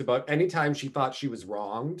 episodes about any time she thought she was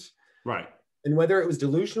wronged. Right. And whether it was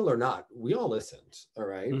delusional or not, we all listened, all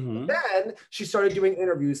right? Mm-hmm. Then she started doing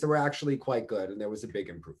interviews that were actually quite good, and there was a big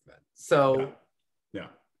improvement. So, yeah.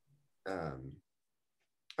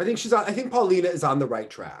 I think Paulina is on the right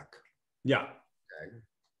track. Yeah.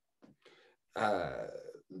 Okay.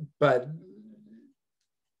 But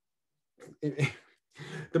the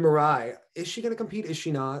Mirai, is she going to compete? Is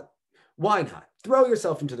she not? Why not? Throw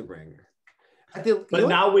yourself into the ring. But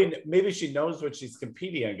now maybe she knows what she's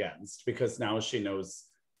competing against, because now she knows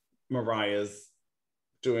Mariah's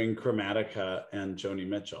doing Chromatica and Joni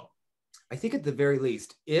Mitchell. I think at the very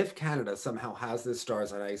least, if Canada somehow has this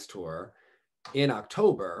Stars on Ice tour in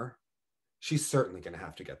October, she's certainly going to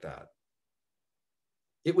have to get that.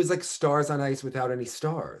 It was like Stars on Ice without any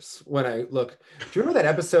stars. When I look, do you remember that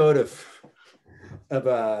episode of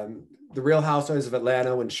The Real Housewives of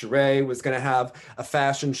Atlanta when Sheree was going to have a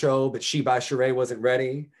fashion show, but She by Sheree wasn't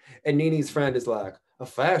ready? And Nene's friend is like, a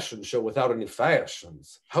fashion show without any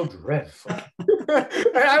fashions? How dreadful.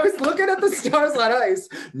 And I was looking at the Stars on Ice.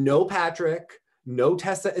 No Patrick, no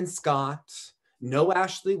Tessa and Scott, no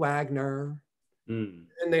Ashley Wagner. And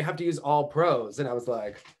they have to use all pros. And I was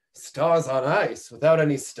like, Stars on Ice without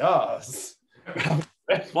any stars.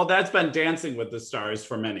 Well, that's been Dancing with the Stars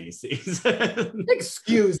for many seasons.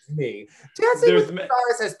 Excuse me. Dancing with the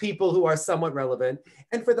Stars has people who are somewhat relevant.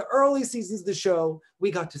 And for the early seasons of the show,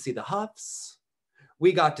 we got to see the Huffs.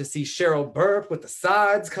 We got to see Cheryl Burke with the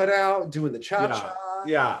sides cut out, doing the cha-cha.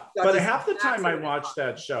 Yeah. But half the time I watch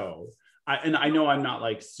that show, and I know I'm not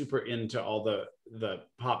like super into all the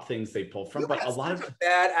pop things they pull from, but a lot of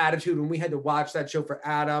bad attitude when we had to watch that show for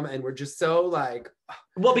Adam, and we're just so like,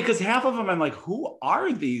 well, because half of them I'm like, who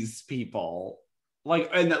are these people? Like,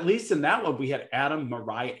 and at least in that one we had Adam,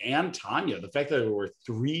 Mariah, and Tanya. The fact that there were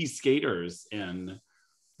 3 skaters in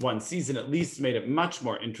one season at least made it much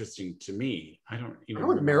more interesting to me. I don't even know.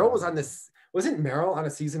 Meryl was on this. Wasn't Meryl on a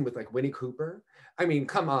season with like Winnie Cooper? I mean,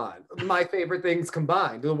 come on. My favorite things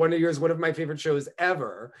combined. The Wonder Years, one of my favorite shows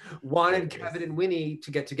ever. Wanted Kevin and Winnie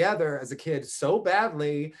to get together as a kid so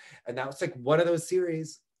badly. And that was like one of those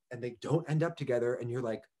series. And they don't end up together. And you're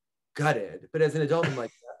like gutted. But as an adult, I'm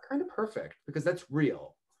like, that's kind of perfect because that's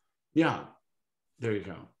real. Yeah. There you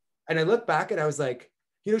go. And I look back and I was like,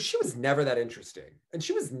 you know, she was never that interesting. And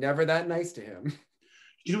she was never that nice to him.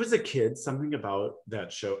 You know, as a kid, something about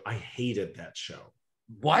that show, I hated that show.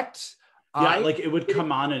 What? Yeah, like it would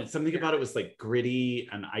come on and something about it was like gritty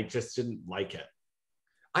and I just didn't like it.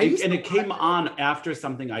 And it came on after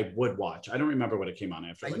something I would watch. I don't remember what it came on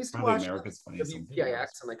after. I like used to probably watch America's Funniest Home WPIX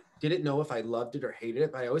and like didn't know if I loved it or hated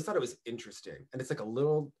it, but I always thought it was interesting. And it's like a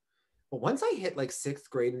little, but once I hit like 6th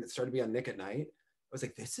grade and it started to be on Nick at Night, I was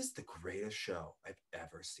like, this is the greatest show I've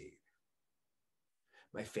ever seen.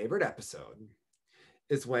 My favorite episode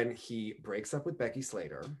is when he breaks up with Becky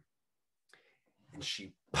Slater and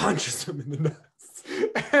she punches him in the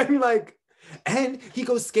nuts. And he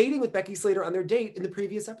goes skating with Becky Slater on their date in the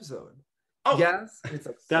previous episode. Oh, yes. It's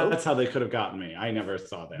like that's how they could have gotten me. I never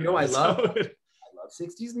saw that. You know, I love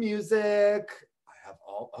 60s music. I have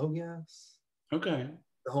oh yes. Okay.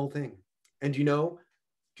 The whole thing. And do you know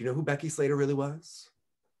who Becky Slater really was?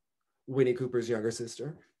 Winnie Cooper's younger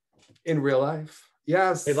sister in real life.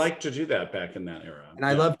 Yes. They liked to do that back in that era. And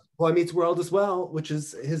I loved Boy Meets World as well, which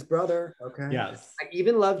is his brother. Okay. Yes. I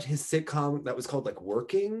even loved his sitcom that was called like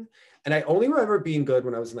Working. And I only remember it being good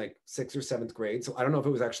when I was in like 6th or 7th grade. So I don't know if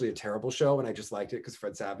it was actually a terrible show and I just liked it because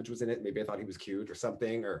Fred Savage was in it. Maybe I thought he was cute or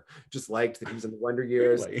something, or just liked that he was in the Wonder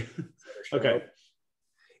Years. Really? Okay.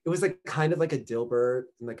 It was like kind of like a Dilbert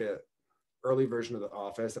and like a early version of The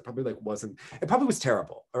Office. It probably was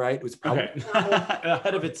terrible. All right. It was probably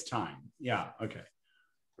ahead of its time. Yeah. Okay.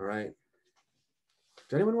 All right.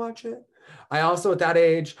 Did anyone watch it? I also, at that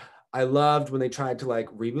age, I loved when they tried to like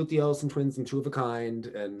reboot the Olsen twins in Two of a Kind.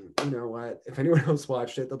 And you know what? If anyone else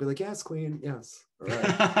watched it, they'll be like, yes, Queen. Yes. All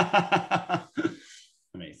right.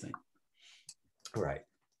 Amazing. All right.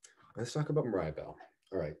 Let's talk about Mariah Bell.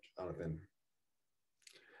 All right, Jonathan.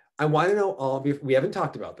 I want to know all of you. We haven't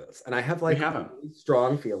talked about this. And I have like really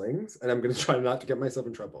strong feelings. And I'm going to try not to get myself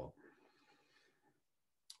in trouble.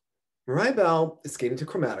 Mariah Bell is skating to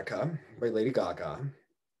Chromatica by Lady Gaga,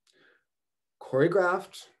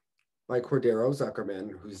 choreographed by Cordero Zuckerman,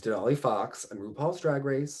 who's Denali Fox and RuPaul's Drag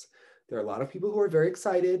Race. There are a lot of people who are very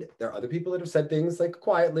excited. There are other people that have said things like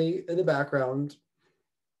quietly in the background.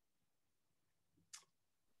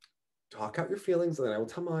 Talk out your feelings and then I will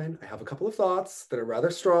tell mine. I have a couple of thoughts that are rather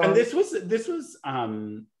strong. And this was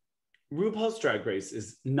RuPaul's Drag Race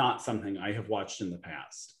is not something I have watched in the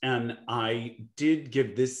past. And I did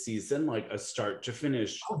give this season like a start to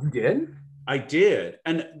finish. Oh, you did? I did.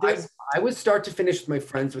 And I was start to finish with my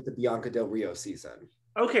friends with the Bianca Del Rio season.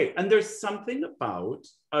 Okay. And there's something about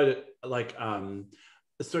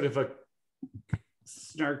sort of a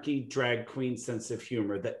snarky drag queen sense of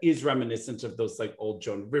humor that is reminiscent of those like old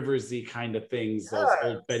Joan Riversy kind of things, those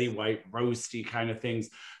old Betty White roasty kind of things.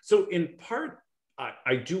 So in part,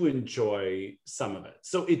 I do enjoy some of it.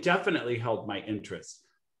 So it definitely held my interest.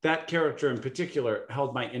 That character in particular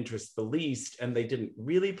held my interest the least, and they didn't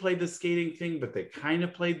really play the skating thing, but they kind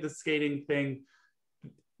of played the skating thing.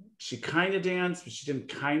 She kind of danced, but she didn't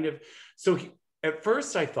kind of. So at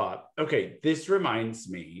first I thought, okay, this reminds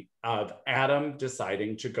me of Adam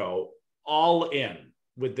deciding to go all in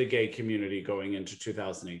with the gay community going into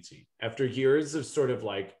 2018. After years of sort of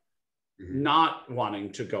like not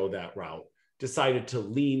wanting to go that route, decided to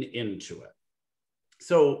lean into it.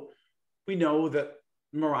 So we know that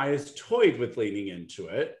Mariah's toyed with leaning into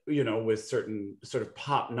it, you know, with certain sort of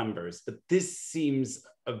pop numbers, but this seems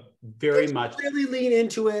very much really lean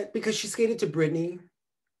into it because she skated to Britney.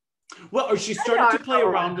 Well, or she started to play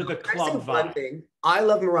around with a club vibe. I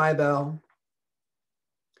love Mariah Bell.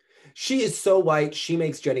 She is so white, she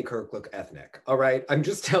makes Jenny Kirk look ethnic. All right, I'm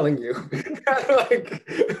just telling you.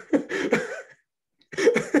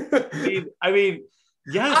 I mean,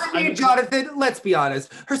 yes. I mean, Jonathan, let's be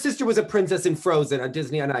honest. Her sister was a princess in Frozen on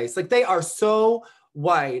Disney on Ice. Like, they are so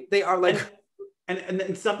white. They are like...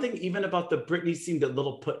 And something even about the Britney seemed a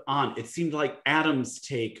little put on. It seemed like Adam's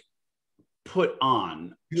take put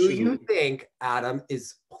on. Do you think Adam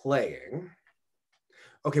is playing?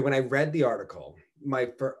 Okay, when I read the article, I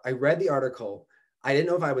didn't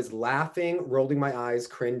know if I was laughing, rolling my eyes,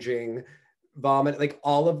 cringing, vomit, like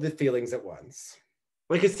all of the feelings at once.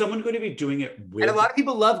 Like, is someone going to be doing it with? And a lot of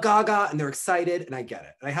people love Gaga and they're excited, and I get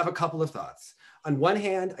it. And I have a couple of thoughts. On one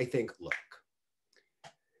hand, I think, look,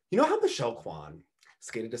 you know how Michelle Kwan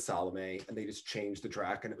skated to Salome, and they just changed the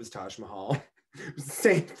track and it was Taj Mahal. It was the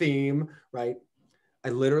same theme, right? I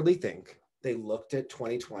literally think they looked at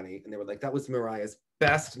 2020 and they were like, that was Mariah's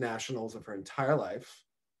best nationals of her entire life.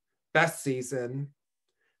 Best season.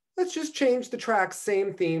 Let's just change the track,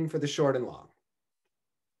 same theme for the short and long.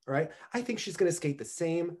 All right. I think she's going to skate the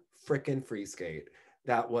same frickin' free skate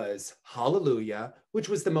that was Hallelujah, which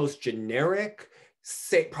was the most generic,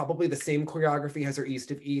 probably the same choreography as her East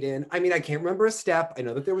of Eden. I mean, I can't remember a step. I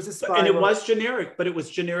know that there was a spiral. And it was generic, but it was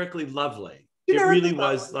generically lovely. It really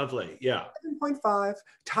was lovely. Yeah. 7.5.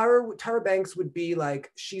 Tyra Banks would be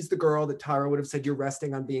like, she's the girl that Tyra would have said, you're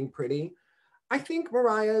resting on being pretty. I think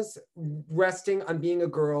Mariah's resting on being a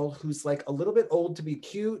girl who's like a little bit old to be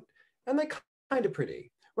cute and like kind of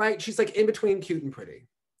pretty, right? She's like in between cute and pretty,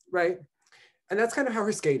 right? And that's kind of how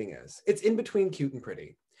her skating is. It's in between cute and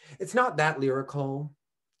pretty. It's not that lyrical.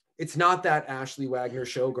 It's not that Ashley Wagner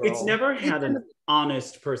showgirl. It's never had an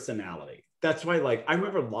honest personality. That's why, like, I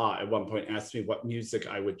remember Law at one point asked me what music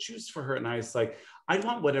I would choose for her. And I was like, I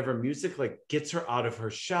want whatever music like gets her out of her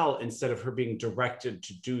shell instead of her being directed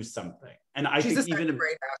to do something. And I think even a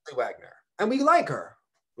great Ashley Wagner. And we like her,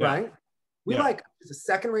 right? We like her. She's a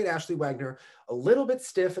second-rate Ashley Wagner, a little bit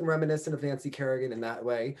stiff and reminiscent of Nancy Kerrigan in that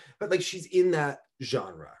way, but like she's in that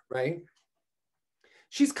genre, right?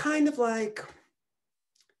 She's kind of like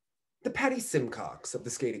the Patty Simcox of the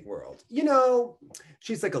skating world. You know,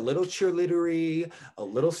 she's like a little cheerleadery, a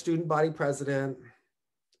little student body president.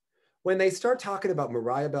 When they start talking about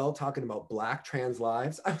Mariah Bell, talking about Black trans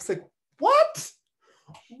lives, I was like, what?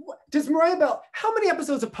 Does Mariah Bell, how many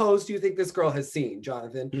episodes of Pose do you think this girl has seen,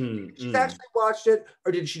 Jonathan? She's actually watched it,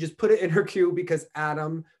 or did she just put it in her queue because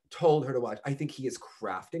Adam told her to watch? I think he is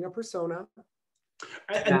crafting a persona.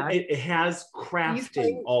 And it has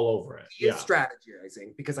crafting all over it. He is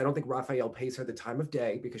strategizing, because I don't think Raphael pays her the time of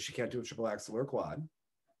day because she can't do a triple axel or quad.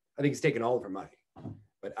 I think he's taking all of her money.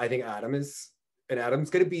 But I think Adam's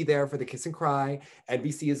going to be there for the kiss and cry.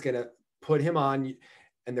 NBC is going to put him on,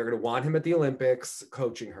 and they're going to want him at the Olympics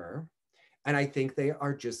coaching her. And I think they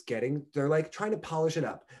are just they're like trying to polish it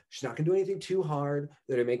up. She's not going to do anything too hard.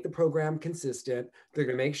 They're going to make the program consistent. They're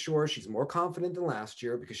going to make sure she's more confident than last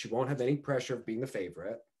year because she won't have any pressure of being the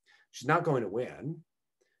favorite. She's not going to win.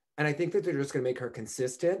 And I think that they're just going to make her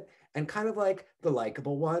consistent and kind of like the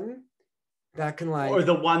likable one that can like... Or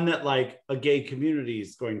the one that like a gay community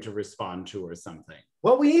is going to respond to or something.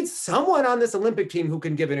 Well, we need someone on this Olympic team who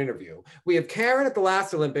can give an interview. We have Karen at the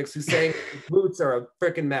last Olympics who's saying boots are a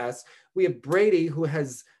freaking mess. We have Brady who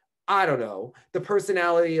has, I don't know, the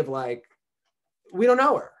personality of like, we don't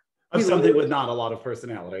know her. Of something with not a lot of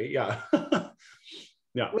personality, yeah.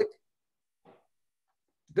 Yeah. Like,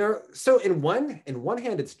 so in one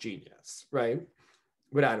hand, it's genius, right?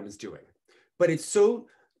 What Adam is doing. But it's so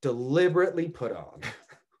deliberately put on.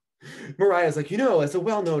 Mariah's like, you know, as a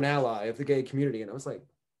well-known ally of the gay community. And I was like,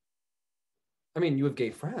 I mean, you have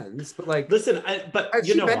gay friends, but like, listen, but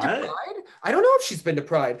you know what? I don't know if she's been to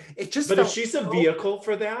Pride. It just, but if she's a vehicle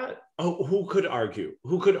for that, who could argue?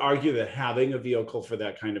 Who could argue that having a vehicle for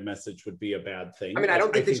that kind of message would be a bad thing? I mean, I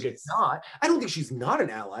don't think she's not an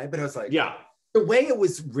ally, but I was like, yeah, the way it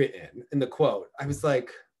was written in the quote, I was like,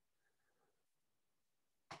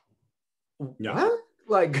 yeah. What?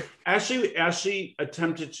 Like Ashley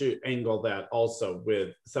attempted to angle that also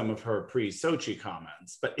with some of her pre-Sochi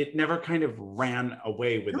comments, but it never kind of ran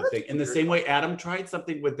away with the thing. In the same way, Adam tried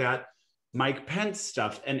something with that Mike Pence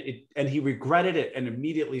stuff, and he regretted it and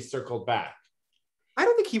immediately circled back. I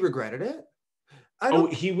don't think he regretted it. Do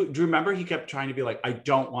you remember he kept trying to be like, I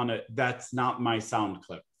don't want to, that's not my sound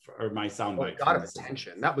clip or my sound bite. Got him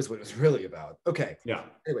attention. That was what it was really about. Okay. Yeah.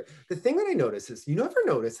 Anyway, the thing that I noticed is, you ever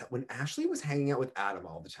notice that when Ashley was hanging out with Adam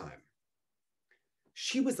all the time,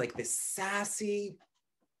 she was like this sassy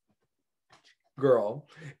girl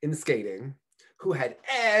in skating who had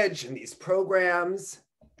edge in these programs.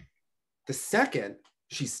 The second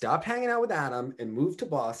she stopped hanging out with Adam and moved to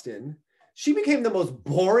Boston, she became the most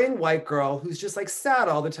boring white girl who's just like sad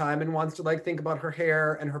all the time and wants to like think about her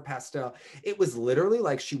hair and her pastel. It was literally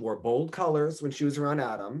like she wore bold colors when she was around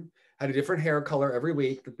Adam, had a different hair color every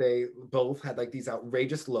week, that they both had like these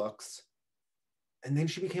outrageous looks. And then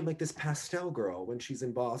she became like this pastel girl when she's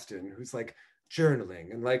in Boston, who's like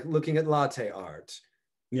journaling and like looking at latte art.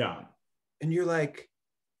 Yeah. And you're like,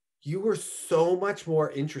 you were so much more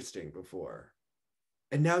interesting before.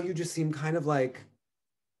 And now you just seem kind of like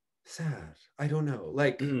sad. I don't know.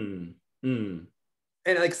 Like, and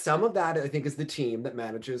like some of that I think is the team that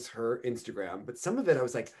manages her Instagram, but some of it I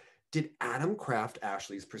was like, did Adam craft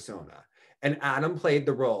Ashley's persona? And Adam played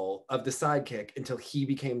the role of the sidekick until he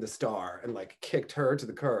became the star and like kicked her to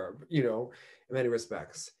the curb, you know? in many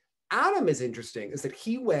respects. Adam is interesting, is that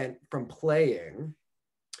he went from playing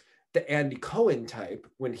the Andy Cohen type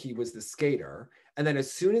when he was the skater. And then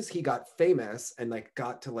as soon as he got famous and like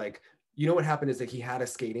got to like, you know what happened is that he had a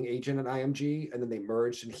skating agent at IMG and then they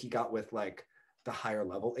merged and he got with like the higher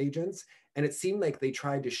level agents. And it seemed like they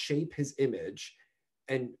tried to shape his image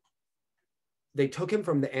and they took him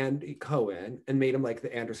from the Andy Cohen and made him like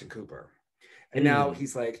the Anderson Cooper. And now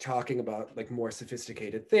he's like talking about like more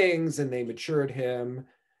sophisticated things and they matured him.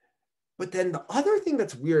 But then the other thing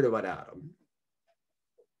that's weird about Adam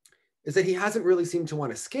is that he hasn't really seemed to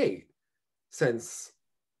want to skate since,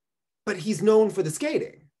 but he's known for the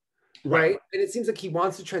skating, right? And it seems like he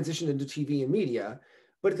wants to transition into TV and media,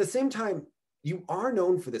 but at the same time, you are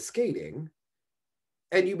known for the skating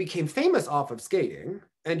and you became famous off of skating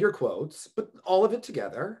and your quotes, but all of it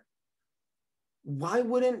together. Why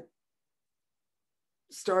wouldn't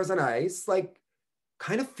Stars on Ice like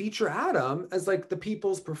kind of feature Adam as like the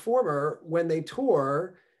people's performer when they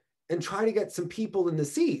tour and try to get some people in the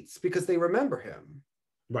seats because they remember him?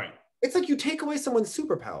 Right. It's like you take away someone's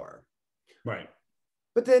superpower. Right.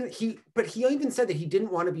 But then he even said that he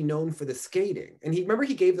didn't want to be known for the skating. And he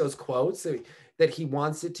gave those quotes that he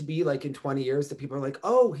wants it to be like in 20 years that people are like,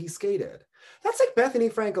 oh, he skated. That's like Bethany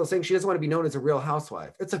Frankel saying she doesn't want to be known as a Real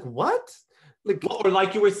Housewife. It's like, what? Like, well, or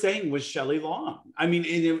like you were saying with Shelley Long. I mean,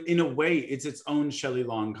 in a way, it's its own Shelley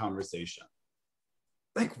Long conversation.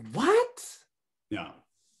 Like, what? Yeah.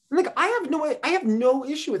 Like, I have no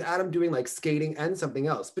issue with Adam doing like skating and something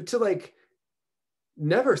else, but to like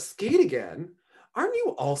never skate again, aren't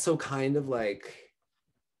you also kind of like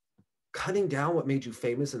cutting down what made you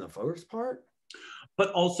famous in the first part?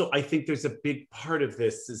 But also, I think there's a big part of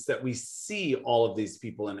this is that we see all of these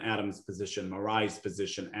people in Adam's position, Marai's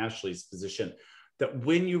position, Ashley's position, that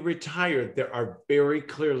when you retire, there are very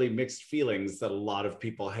clearly mixed feelings that a lot of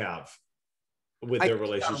people have with their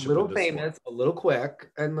relationship. A little with famous, a little quick,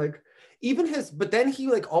 and like even but then he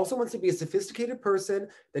like also wants to be a sophisticated person.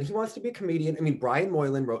 Then he wants to be a comedian. I mean, Brian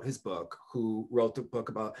Moylan wrote his book, who wrote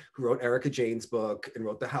Erica Jane's book and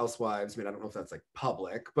wrote The Housewives. I mean, I don't know if that's like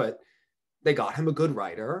public, but they got him a good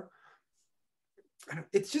writer.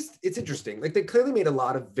 It's interesting. Like they clearly made a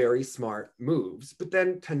lot of very smart moves, but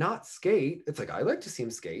then to not skate, it's like, I like to see him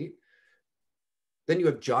skate. Then you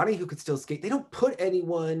have Johnny who could still skate. They don't put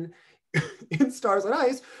anyone in Stars on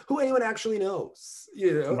Ice who anyone actually knows,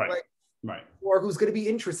 you know, right. Or who's going to be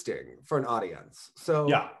interesting for an audience. So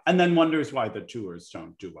yeah, and then wonders why the tours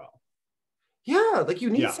don't do well. Yeah, like you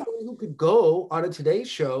need someone who could go on a Today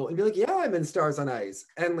Show and be like, yeah, I'm in Stars on Ice,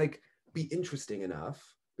 and like be interesting enough,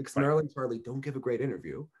 because Marilyn and Charlie don't give a great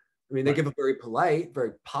interview. I mean, they give a very polite,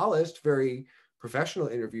 very polished, very professional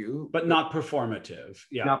interview, but not performative.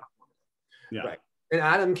 Yeah. Right. And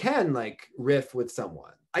Adam can like riff with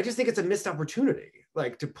someone. I just think it's a missed opportunity,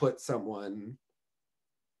 like to put someone.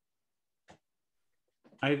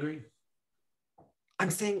 I agree.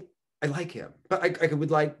 I'm saying I like him, but I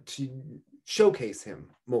would like to showcase him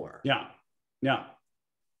more. Yeah.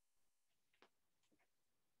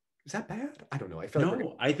 Is that bad? I don't know. I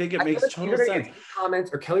feel I think it makes total sense.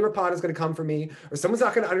 Comments, or Kelly Rapon is going to come for me, or someone's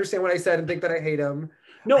not going to understand what I said and think that I hate him.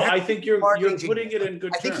 No, I think you're putting it in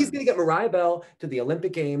good terms. I think he's going to get Mariah Bell to the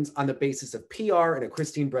Olympic Games on the basis of PR and a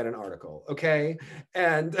Christine Brennan article. Okay,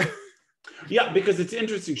 and yeah, because it's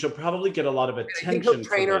interesting. She'll probably get a lot of attention. I think he'll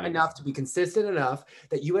train her enough to be consistent enough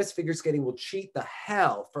that U.S. figure skating will cheat the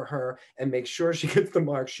hell for her and make sure she gets the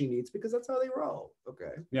marks she needs, because that's how they roll.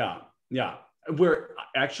 Okay. Yeah. We're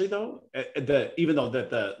actually, though, even though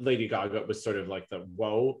the Lady Gaga was sort of like the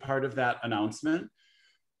whoa part of that announcement,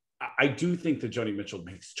 I do think that Joni Mitchell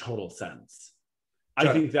makes total sense.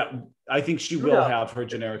 I think she will have her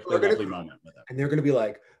generically lovely moment with it. And they're going to be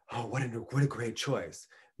like, oh, what a great choice.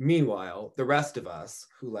 Meanwhile, the rest of us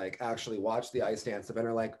who like actually watch the ice dance event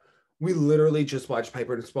are like, we literally just watched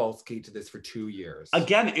Piper and Spolsky to this for 2 years.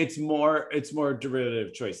 Again, it's more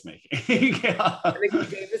derivative choice making. Yeah. I think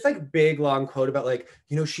he gave this like big long quote about like,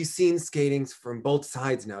 you know, she's seen skating from both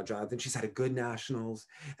sides now, Jonathan. She's had a good nationals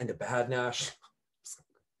and a bad nationals.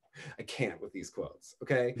 I can't with these quotes.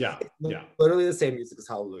 Okay. Yeah. Literally the same music as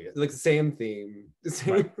Hallelujah. Like the same theme. The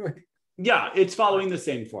same. Right. Yeah, it's following the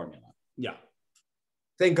same formula. Yeah.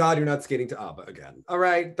 Thank God you're not skating to ABBA again. All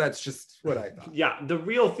right, that's just what I thought. Yeah, the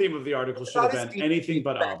real theme of the article should have been anything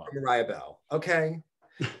but ABBA. Mariah Bell, okay?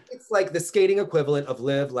 It's like the skating equivalent of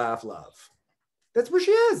Live, Laugh, Love. That's where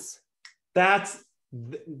she is.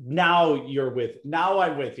 Now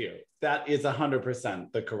I'm with you. That is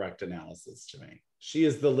 100% the correct analysis to me. She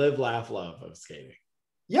is the Live, Laugh, Love of skating.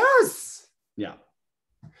 Yes. Yeah.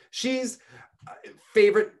 She's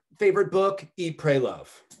favorite book, Eat, Pray,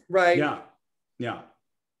 Love, right? Yeah. Yeah.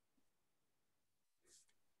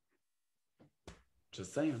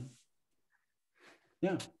 Just saying.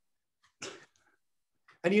 Yeah.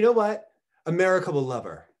 And you know what? America will love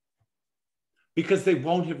her. Because they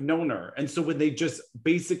won't have known her. And so when they just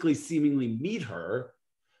basically seemingly meet her,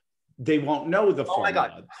 they won't know the formula. Oh my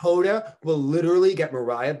God. Hoda will literally get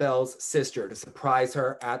Mariah Bell's sister to surprise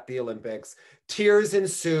her at the Olympics. Tears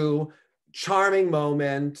ensue. Charming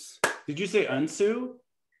moment. Did you say unsue?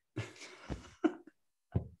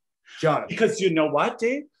 Jonathan. Because you know what,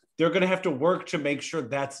 Dave? They're going to have to work to make sure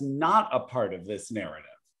that's not a part of this narrative.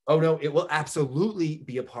 Oh no, it will absolutely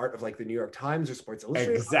be a part of like the New York Times or Sports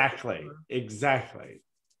Illustrated. Exactly. Exactly.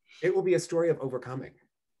 It will be a story of overcoming.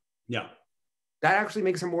 Yeah. That actually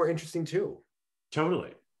makes her more interesting too.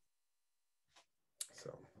 Totally.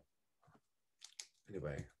 So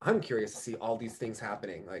anyway, I'm curious to see all these things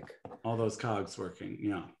happening. Like all those cogs working.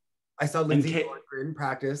 Yeah. I saw Lindsay in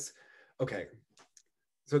practice. Okay.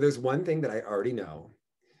 So there's one thing that I already know.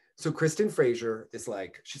 So Kristen Fraser is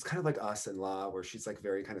like, she's kind of like us in Law, where she's like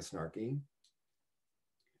very kind of snarky.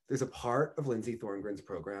 There's a part of Lindsay Thorngren's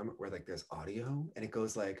program where like there's audio and it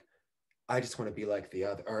goes like, I just want to be like the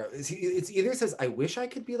other, or it's either says, I wish I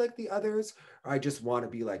could be like the others, or I just want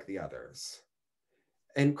to be like the others.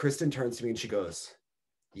 And Kristen turns to me and she goes,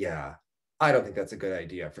 yeah, I don't think that's a good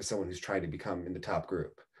idea for someone who's trying to become in the top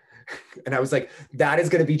group. And I was like, that is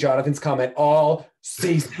going to be Jonathan's comment all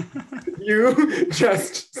season. You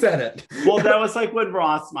just said it. Well, that was like when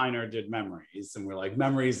Ross Minor did Memories, and we're like,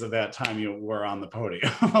 memories of that time you were on the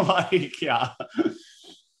podium. Like, yeah.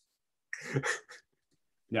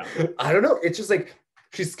 Yeah. I don't know. It's just like,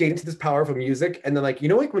 she's skating to this powerful music. And then like, you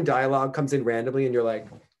know, like when dialogue comes in randomly and you're like,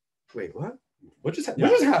 wait, what? What just happened? Yeah.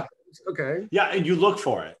 What just happened? Okay. Yeah, and you look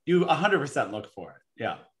for it. You 100% look for it.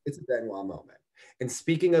 Yeah. It's a Benoit moment. And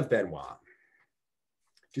speaking of Benoit,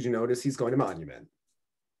 did you notice he's going to Monument?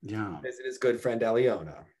 Yeah. Visit his good friend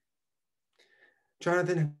Aljona.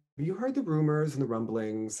 Jonathan, have you heard the rumors and the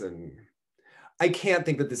rumblings? And I can't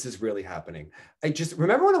think that this is really happening. I just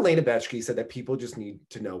remember when Elena Bechke said that people just need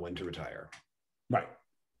to know when to retire. Right.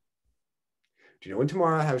 Do you know when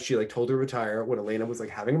Tamara, how she like told her to retire when Elena was like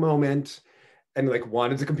having a moment and like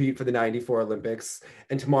wanted to compete for the 94 Olympics?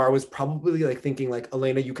 And Tamara was probably like thinking like,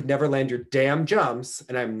 Elena, you could never land your damn jumps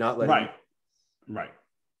and I'm not letting you. Right.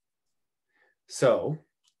 So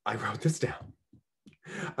I wrote this down.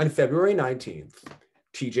 On February 19th,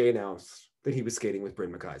 TJ announced that he was skating with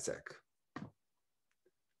Bryn McIsaac.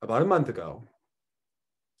 About a month ago,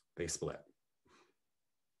 they split.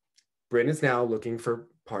 Bryn is now looking for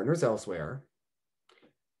partners elsewhere.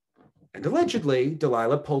 And allegedly,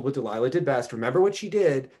 Delilah pulled what Delilah did best. Remember what she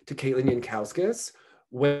did to Caitlin Jankowskis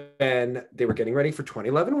when they were getting ready for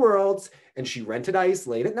 2011 Worlds, and she rented ice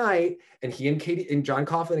late at night, and he and Katie and John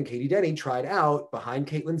Coughlin and Katie Denny tried out behind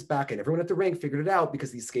Caitlin's back, and everyone at the rink figured it out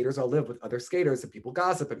because these skaters all live with other skaters and people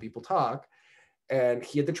gossip and people talk. And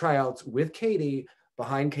he had the tryouts with Katie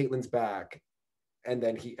behind Caitlin's back, and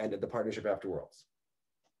then he ended the partnership after Worlds.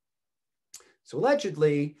 So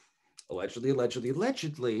allegedly,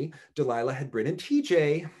 Delilah had Bryn and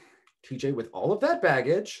TJ with all of that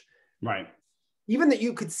baggage. Right. Even that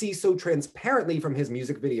you could see so transparently from his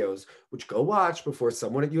music videos, which go watch before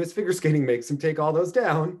someone at US Figure Skating makes him take all those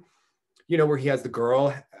down. You know, where he has the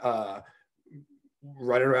girl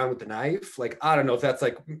running around with the knife. Like, I don't know if that's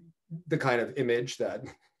like the kind of image that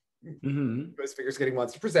US Figure Skating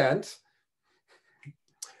wants to present.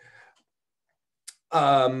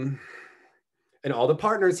 And all the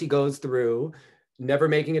partners he goes through, never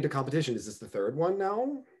making it to competition. Is this the third one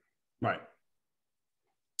now? Right.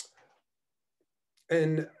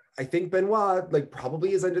 And I think Benoit like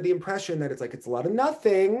probably is under the impression that it's like, it's a lot of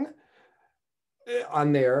nothing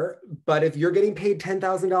on there. But if you're getting paid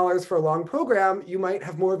 $10,000 for a long program, you might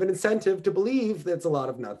have more of an incentive to believe that it's a lot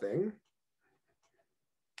of nothing.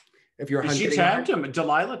 If you're She tagged him.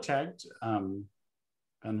 Delilah tagged Benoit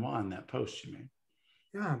in that post she made.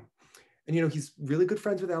 Yeah. And, you know, he's really good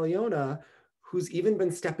friends with Aljona, who's even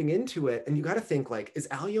been stepping into it. And you got to think like, is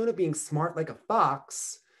Aljona being smart like a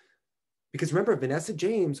fox? Because remember, Vanessa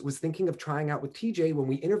James was thinking of trying out with TJ when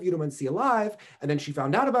we interviewed him on See Alive, and then she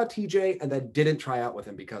found out about TJ and then didn't try out with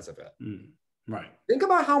him because of it. Right. Think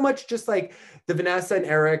about how much just like the Vanessa and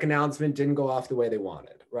Eric announcement didn't go off the way they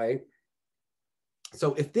wanted, right?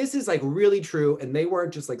 So if this is like really true and they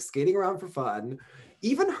weren't just like skating around for fun,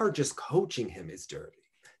 even her just coaching him is dirty.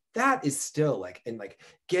 That is still like, and like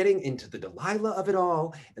getting into the Delilah of it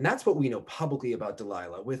all. And that's what we know publicly about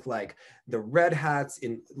Delilah with like the red hats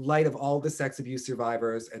in light of all the sex abuse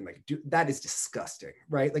survivors. And like, that is disgusting,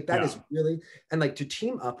 right? Like that is really, and like to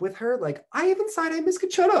team up with her, like I even side-eye Miss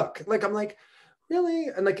Kachuduk. Like, I'm like, really?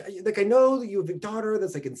 And like I know that you have a daughter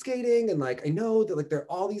that's like in skating, and like I know that like there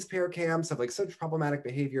are all these pair camps have like such problematic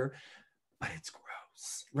behavior, but it's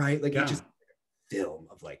gross, right? Like it just film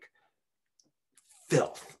of like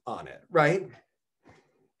filth on it, right?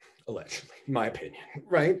 Allegedly, in my opinion,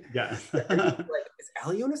 right? Yeah. Like, is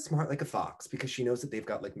Aljona smart like a fox? Because she knows that they've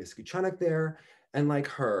got like Miss Guchanek there and like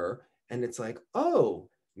her, and it's like, oh,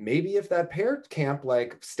 maybe if that pair camp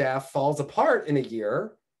like staff falls apart in a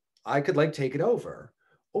year, I could like take it over.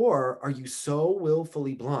 Or are you so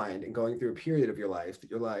willfully blind and going through a period of your life that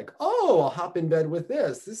you're like, oh, I'll hop in bed with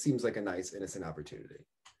this. This seems like a nice, innocent opportunity.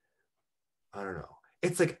 I don't know.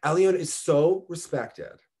 It's like Aljona is so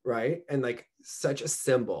respected, right? And like such a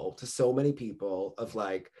symbol to so many people of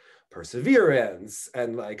like perseverance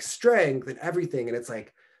and like strength and everything. And it's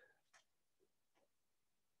like,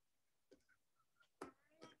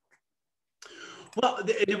 well, and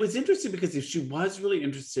it was interesting because if she was really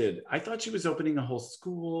interested, I thought she was opening a whole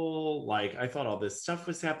school. Like I thought all this stuff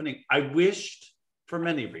was happening. I wished for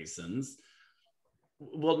many reasons.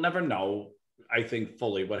 We'll never know, I think,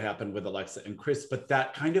 fully what happened with Alexa and Chris, but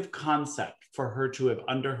that kind of concept for her to have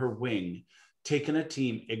under her wing taken a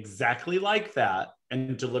team exactly like that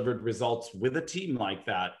and delivered results with a team like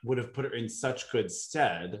that would have put her in such good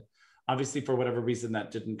stead. Obviously, for whatever reason,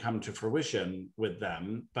 that didn't come to fruition with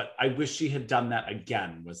them, but I wish she had done that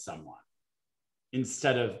again with someone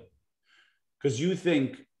instead of, because you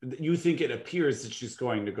think it appears that she's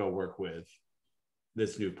going to go work with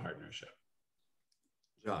this new partnership.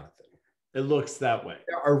 Jonathan. It looks that way.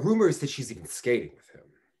 There are rumors that she's even skating with him.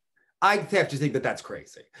 I have to think that that's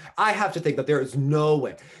crazy. I have to think that there is no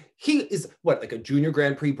way. He is what, like a junior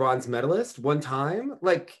Grand Prix bronze medalist one time?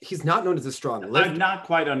 Like he's not known as a strong lifter. I've not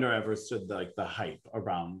quite understood like the hype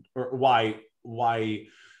around, or why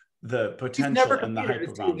the potential and the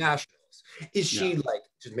hype around nationals. Is she like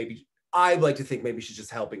just maybe? I'd like to think maybe she's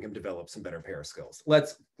just helping him develop some better pair skills.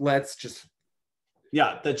 Let's just.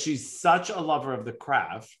 Yeah, that she's such a lover of the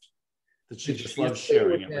craft that she just loves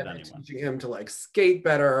sharing it with anyone. Teaching him to like skate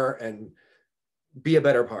better and be a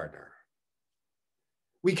better partner.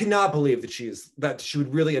 We cannot believe that she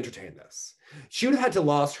would really entertain this. She would have had to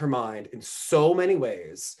lost her mind in so many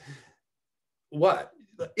ways. What?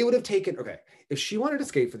 It would have taken, okay, if she wanted to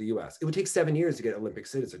skate for the US, it would take 7 years to get Olympic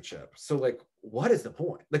citizenship. So like, what is the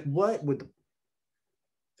point? Like what would,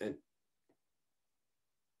 and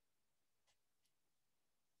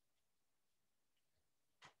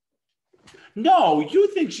no, you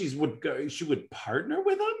think she would partner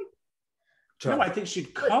with him? Jonathan, no, I think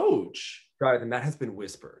she'd coach. Jonathan, that has been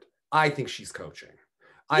whispered. I think she's coaching.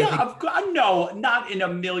 No, not in a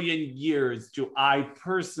million years do I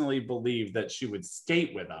personally believe that she would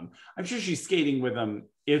skate with him. I'm sure she's skating with him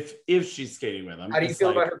if she's skating with him. How do you feel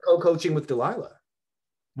about her co-coaching with Delilah?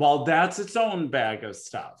 Well, that's its own bag of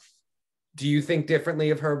stuff. Do you think differently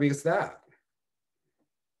of her because of that?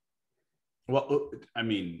 Well, I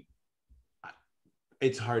mean,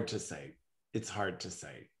 it's hard to say.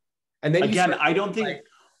 And then again, I don't think. Like,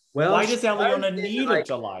 well, why does Aljona need a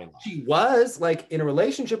Delilah? She was like in a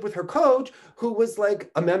relationship with her coach, who was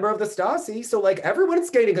like a member of the Stasi. So like everyone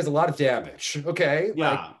skating has a lot of damage. Okay. Yeah.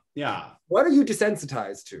 Like, yeah. What are you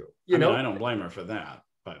desensitized to? You know, I don't blame her for that.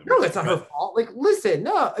 But no, that's not her fault. Like, listen,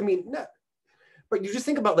 no. But you just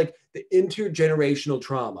think about like the intergenerational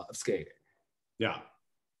trauma of skating. Yeah.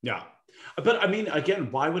 Yeah. But I mean,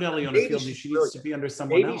 again, why would Aljona feel she needs to be under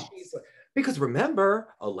someone else? Because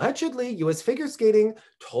remember, allegedly, U.S. figure skating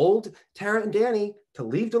told Tara and Danny to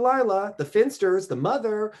leave Delilah. The Finsters, the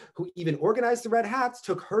mother, who even organized the Red Hats,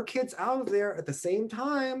 took her kids out of there at the same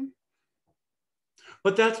time.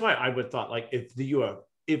 But that's why I would thought, like, if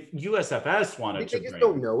USFS wanted to, they just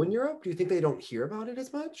don't know in Europe. Do you think they don't hear about it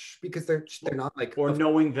as much because they're not like, or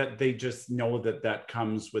knowing that they just know that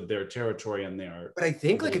comes with their territory and their. But I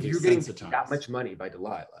think like if you're getting that much money by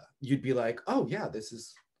Delilah, you'd be like, oh yeah, this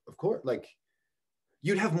is. Of course, like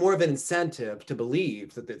you'd have more of an incentive to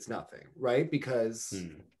believe that it's nothing, right? Because,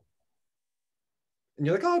 and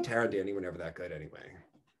you're like, oh, Tara and Danny were never that good anyway.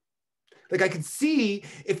 Like I could see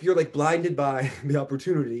if you're like blinded by the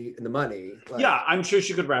opportunity and the money. Like, yeah, I'm sure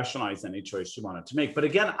she could rationalize any choice she wanted to make. But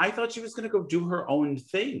again, I thought she was going to go do her own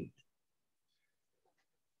thing.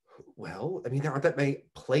 Well, I mean, there aren't that many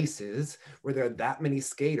places where there are that many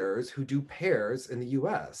skaters who do pairs in the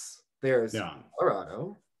US. There's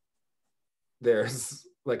Colorado. There's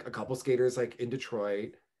like a couple skaters like in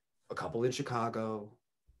Detroit, a couple in Chicago.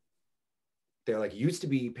 There like used to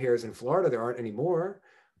be pairs in Florida. There aren't anymore.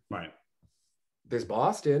 Right. There's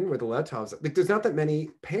Boston where the Letovs, like there's not that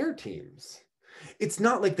many pair teams. It's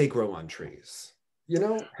not like they grow on trees. You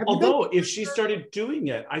know, although if she started doing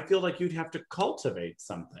it, I feel like you'd have to cultivate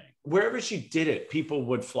something. Wherever she did it, people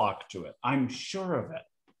would flock to it. I'm sure of it.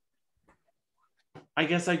 I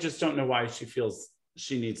guess I just don't know why she feels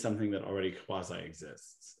she needs something that already quasi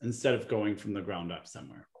exists instead of going from the ground up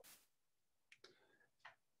somewhere.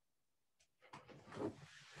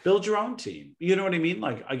 Build your own team. You know what I mean?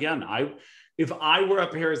 Like, again, if I were a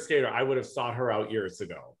pair skater, I would have sought her out years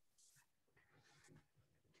ago.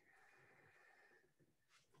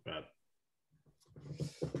 But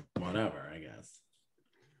whatever, I guess.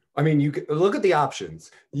 I mean, you could look at the options.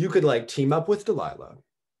 You could like team up with Delilah.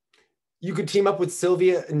 You could team up with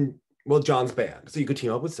Sylvia and, well, John's band. So you could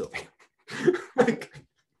team up with Sylvia. Like,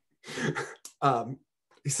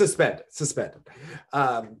 suspended.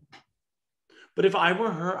 But if I were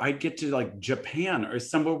her, I'd get to like Japan or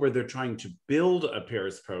somewhere where they're trying to build a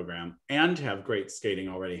Paris program and have great skating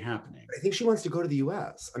already happening. I think she wants to go to the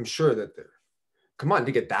US. I'm sure that they're, come on,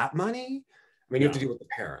 to get that money? I mean, you have to deal with the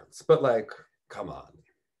parents, but like, come on.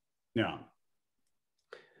 Yeah.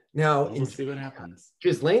 Now, we'll see what happens.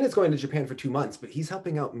 Ghislaine is going to Japan for 2 months, but he's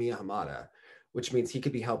helping out Mia Hamada, which means he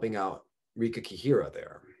could be helping out Rika Kihira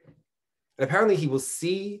there. And apparently he will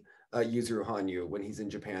see Yuzuru Hanyu when he's in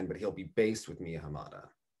Japan, but he'll be based with Mia Hamada.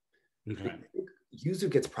 Okay. Yuzu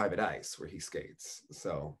gets private ice where he skates,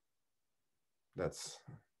 so that's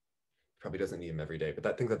probably doesn't need him every day, but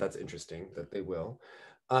I think that that's interesting that they will.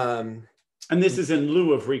 And this is in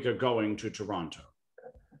lieu of Rika going to Toronto.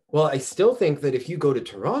 Well, I still think that if you go to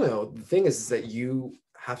Toronto, the thing is that you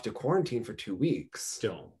have to quarantine for 2 weeks.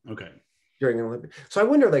 Still, okay. During an Olympic. So I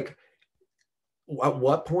wonder, like, at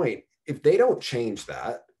what point, if they don't change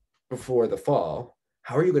that before the fall,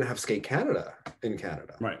 how are you going to have Skate Canada in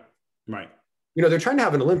Canada? Right. You know, they're trying to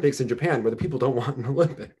have an Olympics in Japan where the people don't want an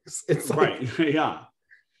Olympics. It's like, right, yeah.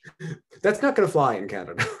 That's not going to fly in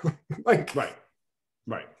Canada. Like, right.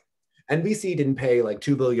 NBC didn't pay like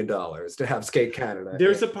 $2 billion to have Skate Canada.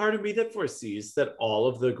 There's a part of me that foresees that all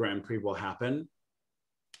of the Grand Prix will happen.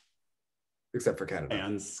 Except for Canada.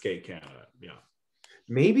 And Skate Canada, yeah.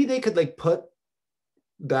 Maybe they could like put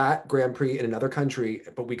that Grand Prix in another country,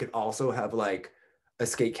 but we could also have like a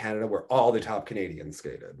Skate Canada where all the top Canadians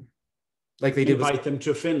skated. Like they did. Invite them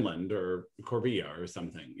to Finland or Korea or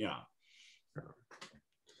something, yeah.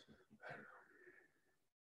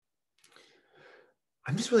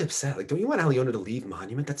 I'm just really upset. Like, don't you want Aljona to leave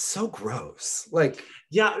Monument? That's so gross. Like,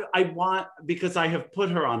 yeah, I want, because I have put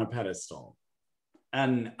her on a pedestal.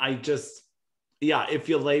 And I just, yeah, if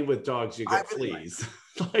you lay with dogs, you get fleas.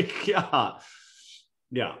 Like, yeah.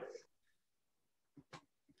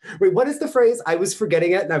 Wait, what is the phrase? I was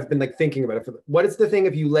forgetting it and I've been like thinking about it. What is the thing?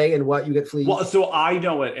 If you lay in what, you get fleas? Well, so I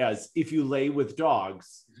know it as if you lay with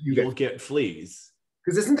dogs, you'll get fleas.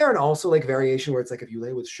 Because isn't there an also like variation where it's like if you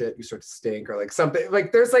lay with shit, you start to stink or like something?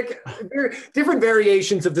 Like there's like different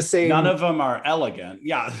variations of the same. None of them are elegant.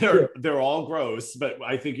 Yeah, they're all gross, but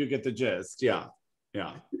I think you get the gist. Yeah.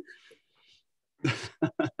 I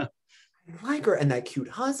like her and that cute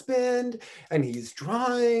husband, and he's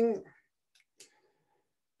drawing.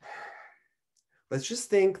 Let's just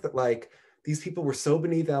think that like these people were so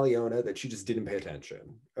beneath Aljona that she just didn't pay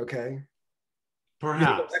attention. Okay.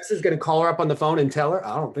 Perhaps. Alexa's going to call her up on the phone and tell her?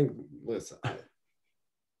 I don't think, listen.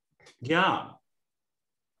 Yeah.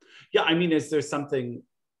 I mean, is there something,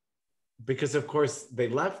 because of course they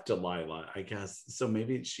left Delilah, I guess. So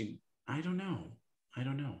maybe I don't know.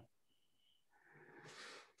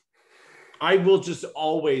 I will just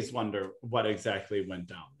always wonder what exactly went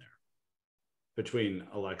down there between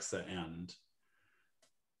Alexa and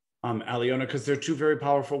Aljona, because they're two very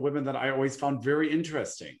powerful women that I always found very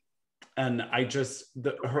interesting. And I just,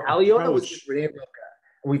 her Aljona was with Renee Roca.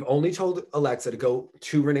 We've only told Alexa to go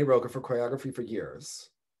to Renee Roca for choreography for years.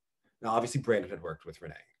 Now, obviously, Brandon had worked with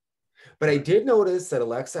Renee. But I did notice that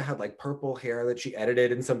Alexa had like purple hair that she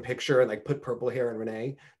edited in some picture and like put purple hair on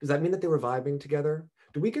Renee. Does that mean that they were vibing together?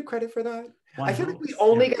 Do we get credit for that? I feel like we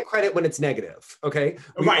only get credit when it's negative, okay?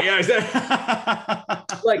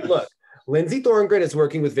 Like, look. Lindsay Thorngren is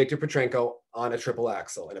working with Victor Petrenko on a triple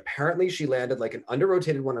axel. And apparently she landed like an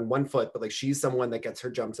under-rotated one on one foot, but like she's someone that gets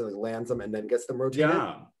her jumps and like lands them and then gets them rotated.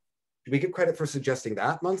 Yeah. Do we get credit for suggesting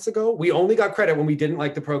that months ago? We only got credit when we didn't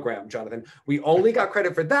like the program, Jonathan. We only got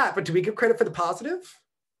credit for that, but do we give credit for the positive?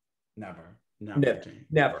 Never.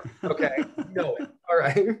 Okay. No. All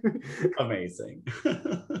right. Amazing.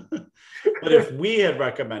 But if we had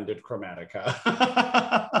recommended Chromatica.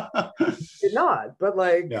 Did not, but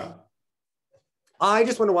like, yeah. I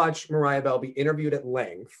just want to watch Mariah Bell be interviewed at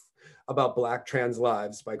length about Black trans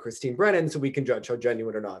lives by Christine Brennan so we can judge how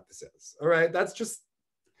genuine or not this is. All right. That's just,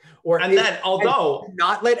 And then, although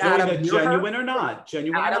not let Adam genuine or not,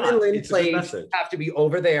 Adam and Lynn Plage have to be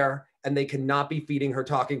over there, and they cannot be feeding her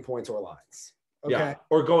talking points or lines. Okay, yeah,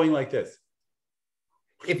 or going like this.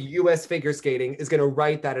 If U.S. figure skating is going to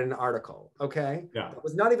write that in an article, okay? Yeah, that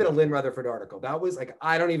was not even a Lynn Rutherford article. That was like,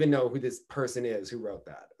 I don't even know who this person is who wrote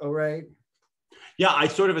that. All right. Yeah, I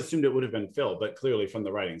sort of assumed it would have been Phil, but clearly from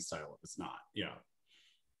the writing style, it's not. Yeah.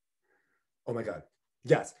 Oh my God.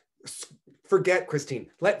 Yes. Forget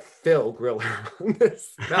Christine. Let Phil grill her on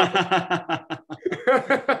this.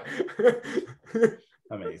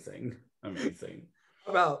 Amazing. Amazing.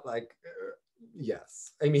 About like,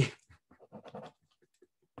 yes. I mean,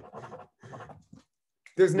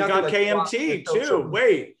 there's nothing. You got like KMT too.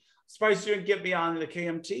 Wait, surprised you didn't get me on the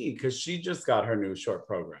KMT because she just got her new short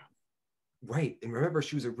program. Right. And remember,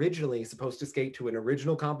 she was originally supposed to skate to an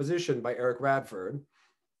original composition by Eric Radford.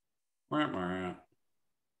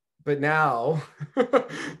 But now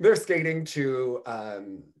they're skating to,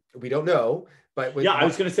 we don't know, but yeah, I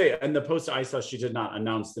was going to say, and the post I saw, she did not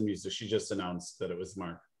announce the music. She just announced that it was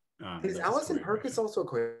Mark. Is Allison Perkis also a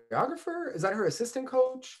choreographer? Is that her assistant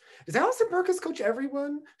coach? Does Allison Perkis coach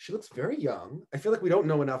everyone? She looks very young. I feel like we don't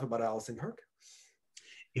know enough about Allison Perkis.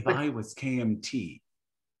 If I was KMT,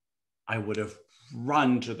 I would have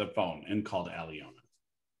run to the phone and called Aljona.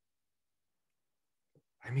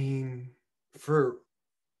 I mean,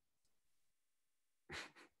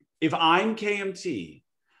 if I'm KMT,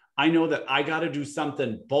 I know that I got to do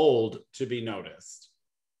something bold to be noticed.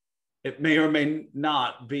 It may or may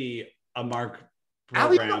not be a Mark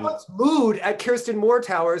program. Aljona was mood at Kirsten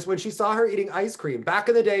Moore-Towers when she saw her eating ice cream back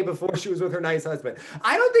in the day before she was with her nice husband.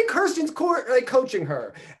 I don't think Kirsten's coaching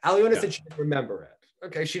her. Aljona said she didn't remember it.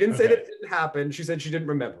 Okay, she didn't say that it didn't happen. She said she didn't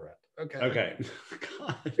remember it. Okay. Okay.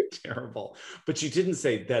 God, terrible. But she didn't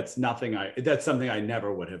say that's something I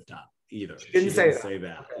never would have done either. She didn't say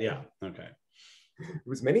that. Okay. Yeah. Okay. It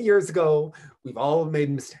was many years ago. We've all made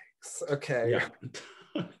mistakes. Okay. Yeah.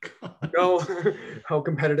 No, how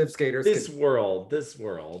competitive skaters. This world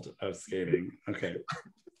of skating. Okay.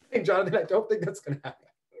 Hey, Jonathan, I don't think that's going to happen.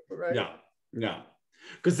 Right? Yeah. Yeah.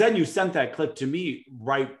 Because then you sent that clip to me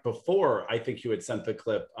right before I think you had sent the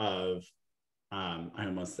clip of, I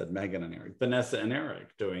almost said Megan and Eric, Vanessa and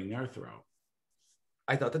Eric doing their throw.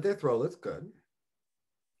 I thought that their throw looked good.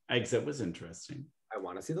 Exit was interesting. I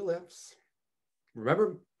want to see the lifts.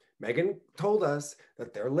 Remember, Megan told us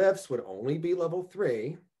that their lifts would only be level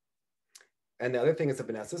 3. And the other thing is that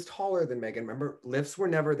Vanessa's taller than Megan. Remember, lifts were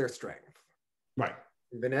never their strength. Right.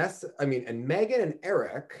 And Megan and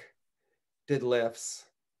Eric did lifts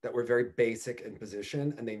that were very basic in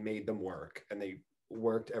position, and they made them work, and they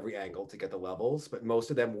worked every angle to get the levels, but most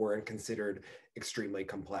of them weren't considered extremely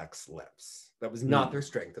complex lifts. That was not their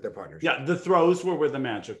strength of their partnership. Yeah, the throws were where the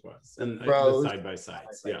magic was, and the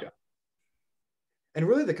side-by-sides. Yeah. And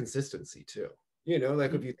really the consistency too,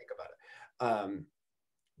 like if you think about it.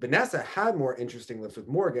 Vanessa had more interesting lifts with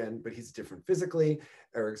Morgan, but he's different physically.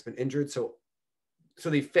 Eric's been injured. So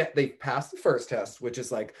they passed the first test, which is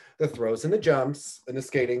like the throws and the jumps and the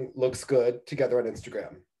skating looks good together on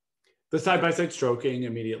Instagram. The side-by-side stroking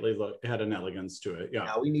immediately had an elegance to it. Yeah.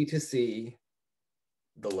 Now we need to see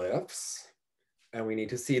the lifts, and we need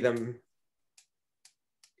to see them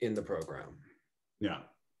in the program. Yeah.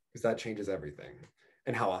 Because that changes everything.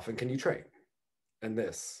 And how often can you train? And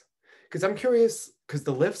this. Because I'm curious, because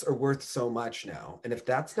the lifts are worth so much now. And if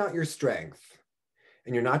that's not your strength,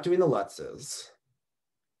 and you're not doing the Lutzes,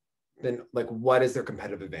 then like, what is their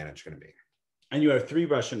competitive advantage going to be? And you have 3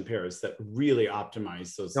 Russian pairs that really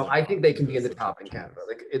optimize those. No, I think they can be in the top in Canada.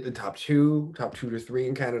 Like in the top 2 to 3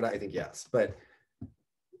 in Canada, I think yes. But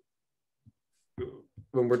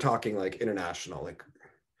when we're talking like international, like,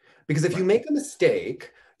 because if you make a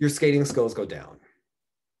mistake, your skating skills go down,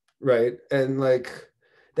 right? And like,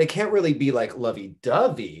 they can't really be like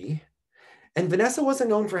lovey-dovey. And Vanessa wasn't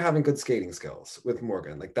known for having good skating skills with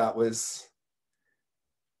Morgan. Like that was,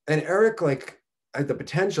 and Eric like had the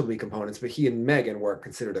potential to be components, but he and Megan weren't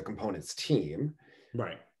considered a components team.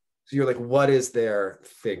 Right. So you're like, what is their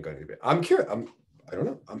thing going to be? I'm curious. I don't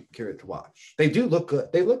know. I'm curious to watch. They do look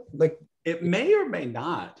good. They look like. It may or may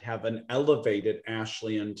not have an elevated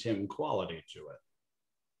Ashley and Tim quality to it.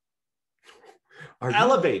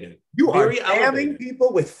 Elevated. You are damning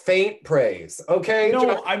people with faint praise, okay?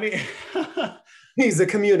 No, I mean... He's a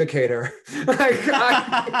communicator. But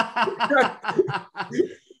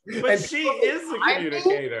she is a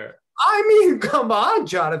communicator. I mean, come on,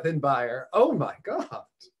 Jonathan Byer. Oh my God.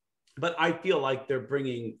 But I feel like they're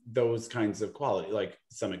bringing those kinds of quality, like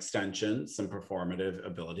some extension, some performative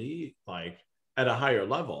ability, like at a higher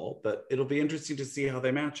level, but it'll be interesting to see how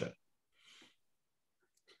they match it.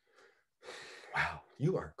 Wow,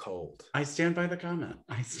 you are cold. I stand by the comment.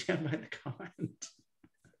 I stand by the comment.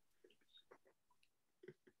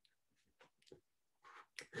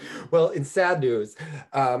 Well, in sad news,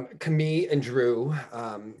 Camille and Drew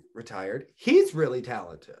retired. He's really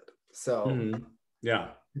talented. So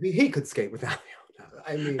yeah, he could skate without you.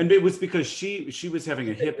 I mean, and it was because she was having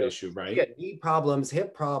a hip issue, right? Yeah, knee problems,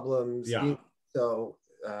 hip problems. Yeah. So,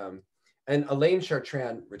 and Elaine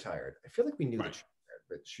Chartrand retired. I feel like we knew that she retired,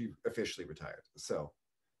 but she officially retired. So,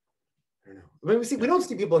 I don't know. I mean, we don't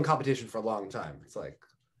see people in competition for a long time. It's like,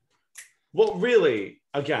 well, really,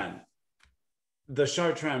 again, the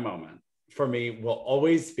Chartrand moment for me will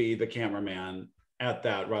always be the cameraman at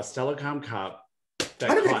that Rostelecom Cup.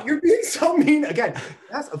 You're being so mean again.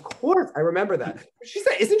 Yes, of course, I remember that. She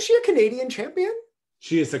said, "Isn't she a Canadian champion?"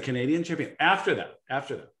 She is a Canadian champion. After that,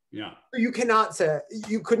 yeah. You cannot say,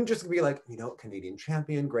 you couldn't just be like, Canadian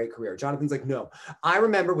champion, great career. Jonathan's like, no. I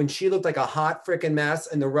remember when she looked like a hot freaking mess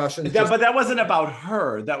and the Russians. But that wasn't about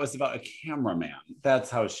her. That was about a cameraman. That's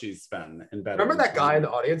how she's been embedded. Remember that guy in the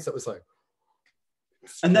audience that was like,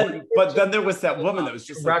 and then, but then there was that woman that was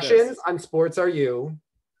just Russians like on Sports Are You.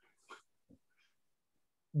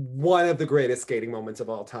 One of the greatest skating moments of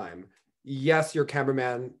all time. Yes, your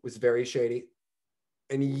cameraman was very shady.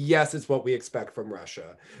 And yes, it's what we expect from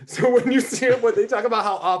Russia. So when you see it, when they talk about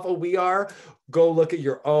how awful we are, go look at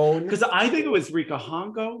your own. Because I think it was Rika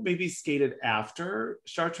Hongo maybe skated after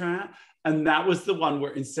Chartrand. And that was the one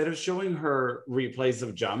where instead of showing her replays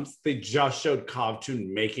of jumps, they just showed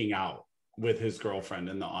Kovtun making out with his girlfriend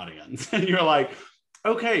in the audience. And you're like,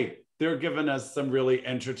 okay, they're giving us some really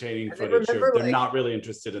entertaining footage here. They're not really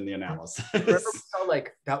interested in the analysis.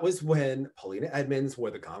 That was when Paulina Edmonds wore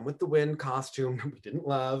the Gone with the Wind costume that we didn't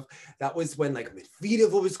love. That was when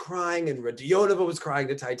Medvedeva was crying and Radionova was crying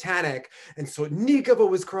to Titanic. And so Nikova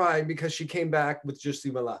was crying because she came back with Je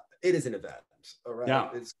suis malade. It is an event, all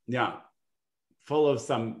right? Yeah. Full of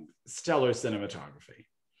some stellar cinematography.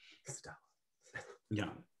 Stella. Yeah.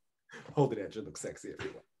 Hold it, Edge. It looks sexy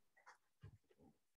everywhere.